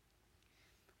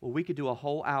 Well, we could do a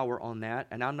whole hour on that,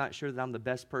 and I'm not sure that I'm the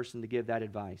best person to give that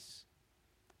advice.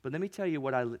 But let me tell you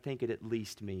what I think it at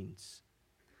least means.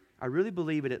 I really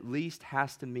believe it at least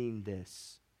has to mean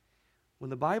this. When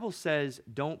the Bible says,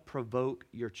 don't provoke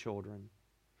your children,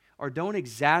 or don't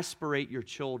exasperate your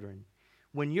children.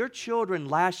 When your children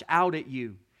lash out at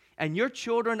you, and your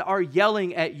children are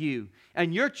yelling at you,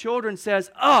 and your children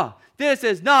says, this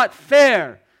is not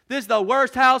fair. This is the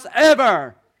worst house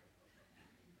ever.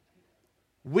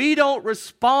 We don't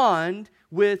respond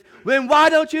with, then why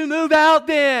don't you move out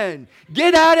then?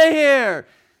 Get out of here.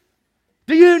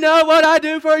 Do you know what I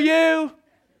do for you?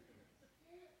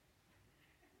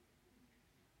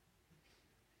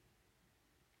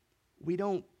 We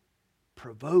don't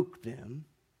provoke them.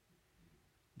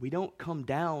 We don't come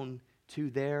down to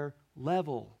their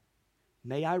level.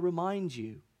 May I remind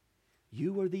you,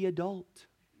 you are the adult,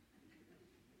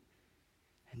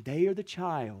 and they are the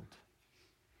child.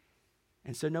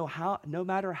 And so no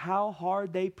matter how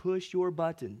hard they push your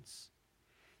buttons,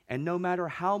 and no matter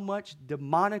how much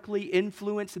demonically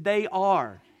influenced they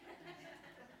are,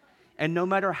 and no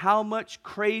matter how much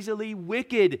crazily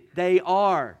wicked they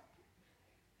are,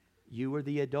 you are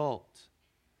the adult.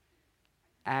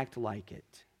 Act like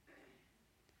it.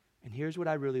 And here's what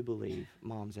I really believe,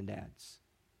 moms and dads.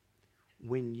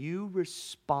 When you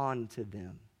respond to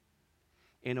them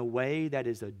in a way that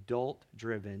is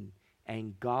adult-driven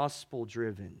and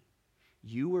gospel-driven,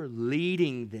 you are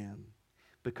leading them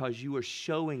because you are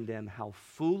showing them how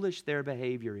foolish their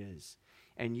behavior is,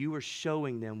 and you are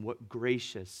showing them what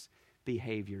gracious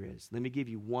behavior is. Let me give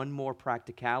you one more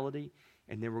practicality,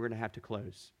 and then we're going to have to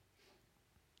close.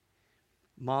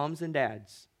 Moms and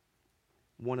dads,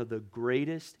 one of the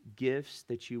greatest gifts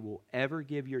that you will ever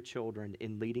give your children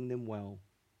in leading them well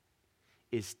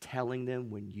is telling them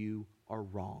when you are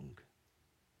wrong.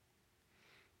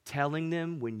 Telling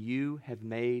them when you have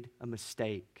made a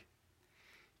mistake.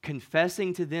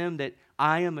 Confessing to them that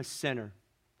I am a sinner.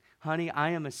 Honey, I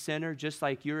am a sinner just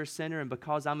like you're a sinner, and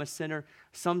because I'm a sinner,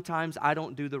 sometimes I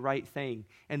don't do the right thing.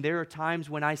 And there are times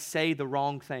when I say the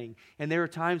wrong thing. And there are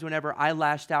times whenever I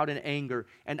lashed out in anger,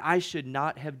 and I should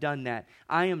not have done that.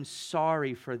 I am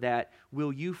sorry for that.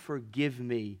 Will you forgive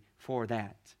me for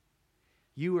that?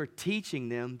 You are teaching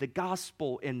them the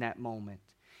gospel in that moment.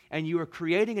 And you are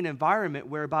creating an environment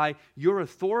whereby your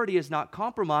authority is not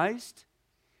compromised,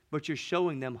 but you're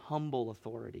showing them humble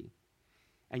authority.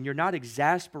 And you're not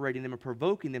exasperating them or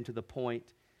provoking them to the point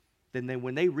that then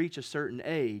when they reach a certain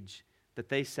age that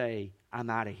they say, I'm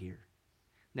out of here.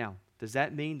 Now, does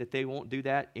that mean that they won't do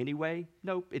that anyway?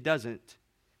 Nope, it doesn't.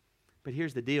 But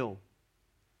here's the deal.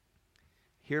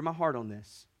 Hear my heart on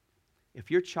this.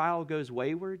 If your child goes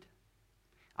wayward,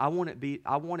 I want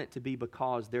it to be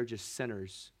because they're just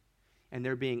sinners and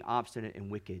they're being obstinate and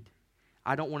wicked.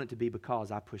 I don't want it to be because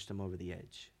I pushed them over the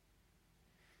edge.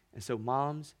 And so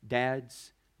moms,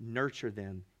 dads, nurture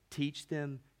them, teach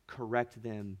them, correct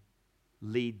them,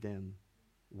 lead them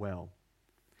well.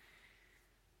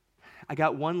 I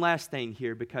got one last thing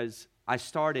here because I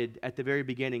started at the very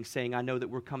beginning saying I know that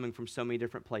we're coming from so many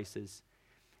different places.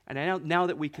 And now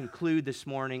that we conclude this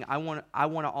morning, I want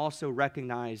to also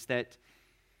recognize that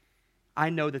I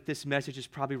know that this message is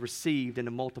probably received in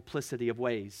a multiplicity of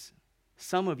ways.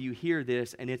 Some of you hear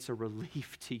this and it's a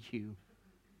relief to you.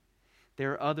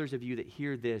 There are others of you that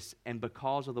hear this, and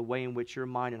because of the way in which your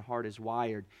mind and heart is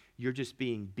wired, you're just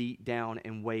being beat down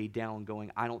and weighed down,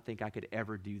 going, I don't think I could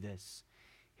ever do this.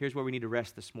 Here's where we need to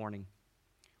rest this morning.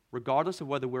 Regardless of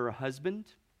whether we're a husband,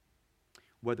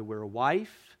 whether we're a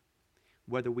wife,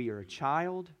 whether we are a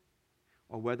child,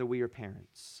 or whether we are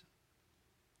parents,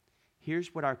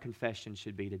 here's what our confession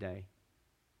should be today.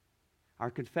 Our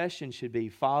confession should be,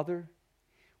 Father,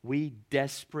 we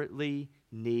desperately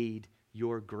need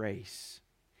your grace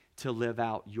to live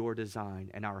out your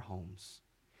design in our homes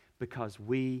because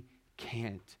we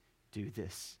can't do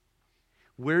this.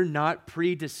 We're not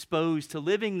predisposed to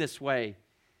living this way.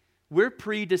 We're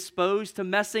predisposed to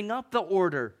messing up the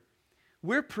order.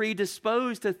 We're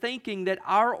predisposed to thinking that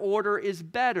our order is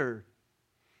better.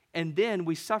 And then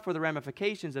we suffer the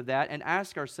ramifications of that and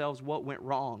ask ourselves what went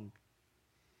wrong.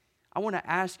 I want to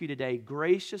ask you today,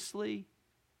 graciously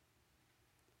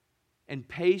and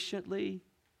patiently,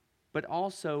 but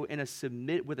also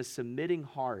with a submitting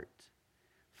heart.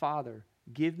 Father,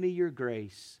 give me your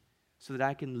grace so that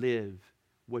I can live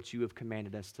what you have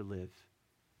commanded us to live.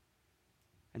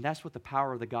 And that's what the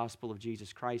power of the gospel of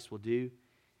Jesus Christ will do.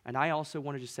 And I also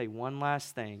want to just say one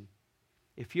last thing.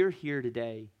 If you're here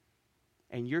today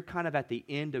and you're kind of at the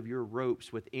end of your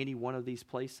ropes with any one of these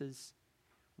places,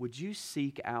 would you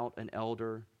seek out an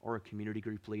elder or a community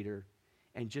group leader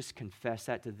and just confess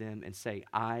that to them and say,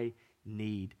 I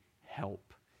need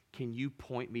help. Can you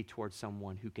point me towards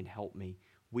someone who can help me?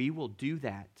 We will do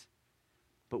that,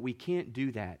 but we can't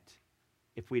do that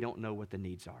if we don't know what the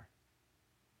needs are.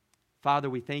 Father,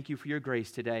 we thank you for your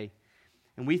grace today.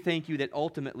 And we thank you that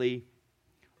ultimately,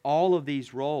 all of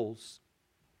these roles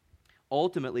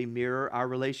ultimately mirror our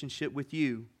relationship with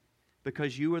you,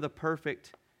 because you are the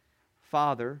perfect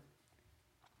Father.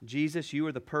 Jesus, you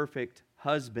are the perfect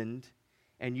husband,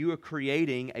 and you are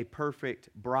creating a perfect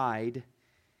bride,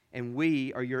 and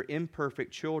we are your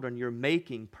imperfect children. You're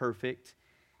making perfect.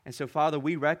 And so, Father,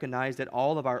 we recognize that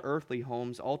all of our earthly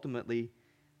homes ultimately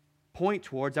point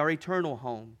towards our eternal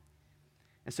home.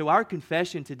 And so our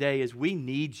confession today is we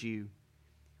need you.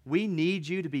 We need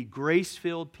you to be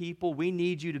grace-filled people. We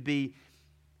need you to be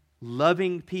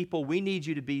loving people. We need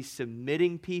you to be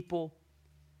submitting people.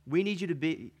 We need you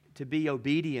to be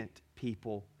obedient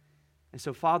people. And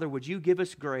so, Father, would you give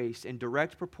us grace in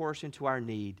direct proportion to our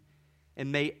need?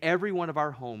 And may every one of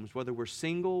our homes, whether we're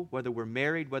single, whether we're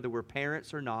married, whether we're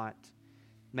parents or not,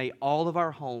 may all of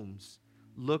our homes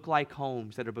look like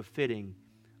homes that are befitting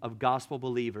of gospel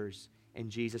believers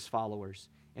and Jesus followers.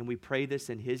 And we pray this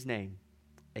in His name.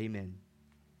 Amen.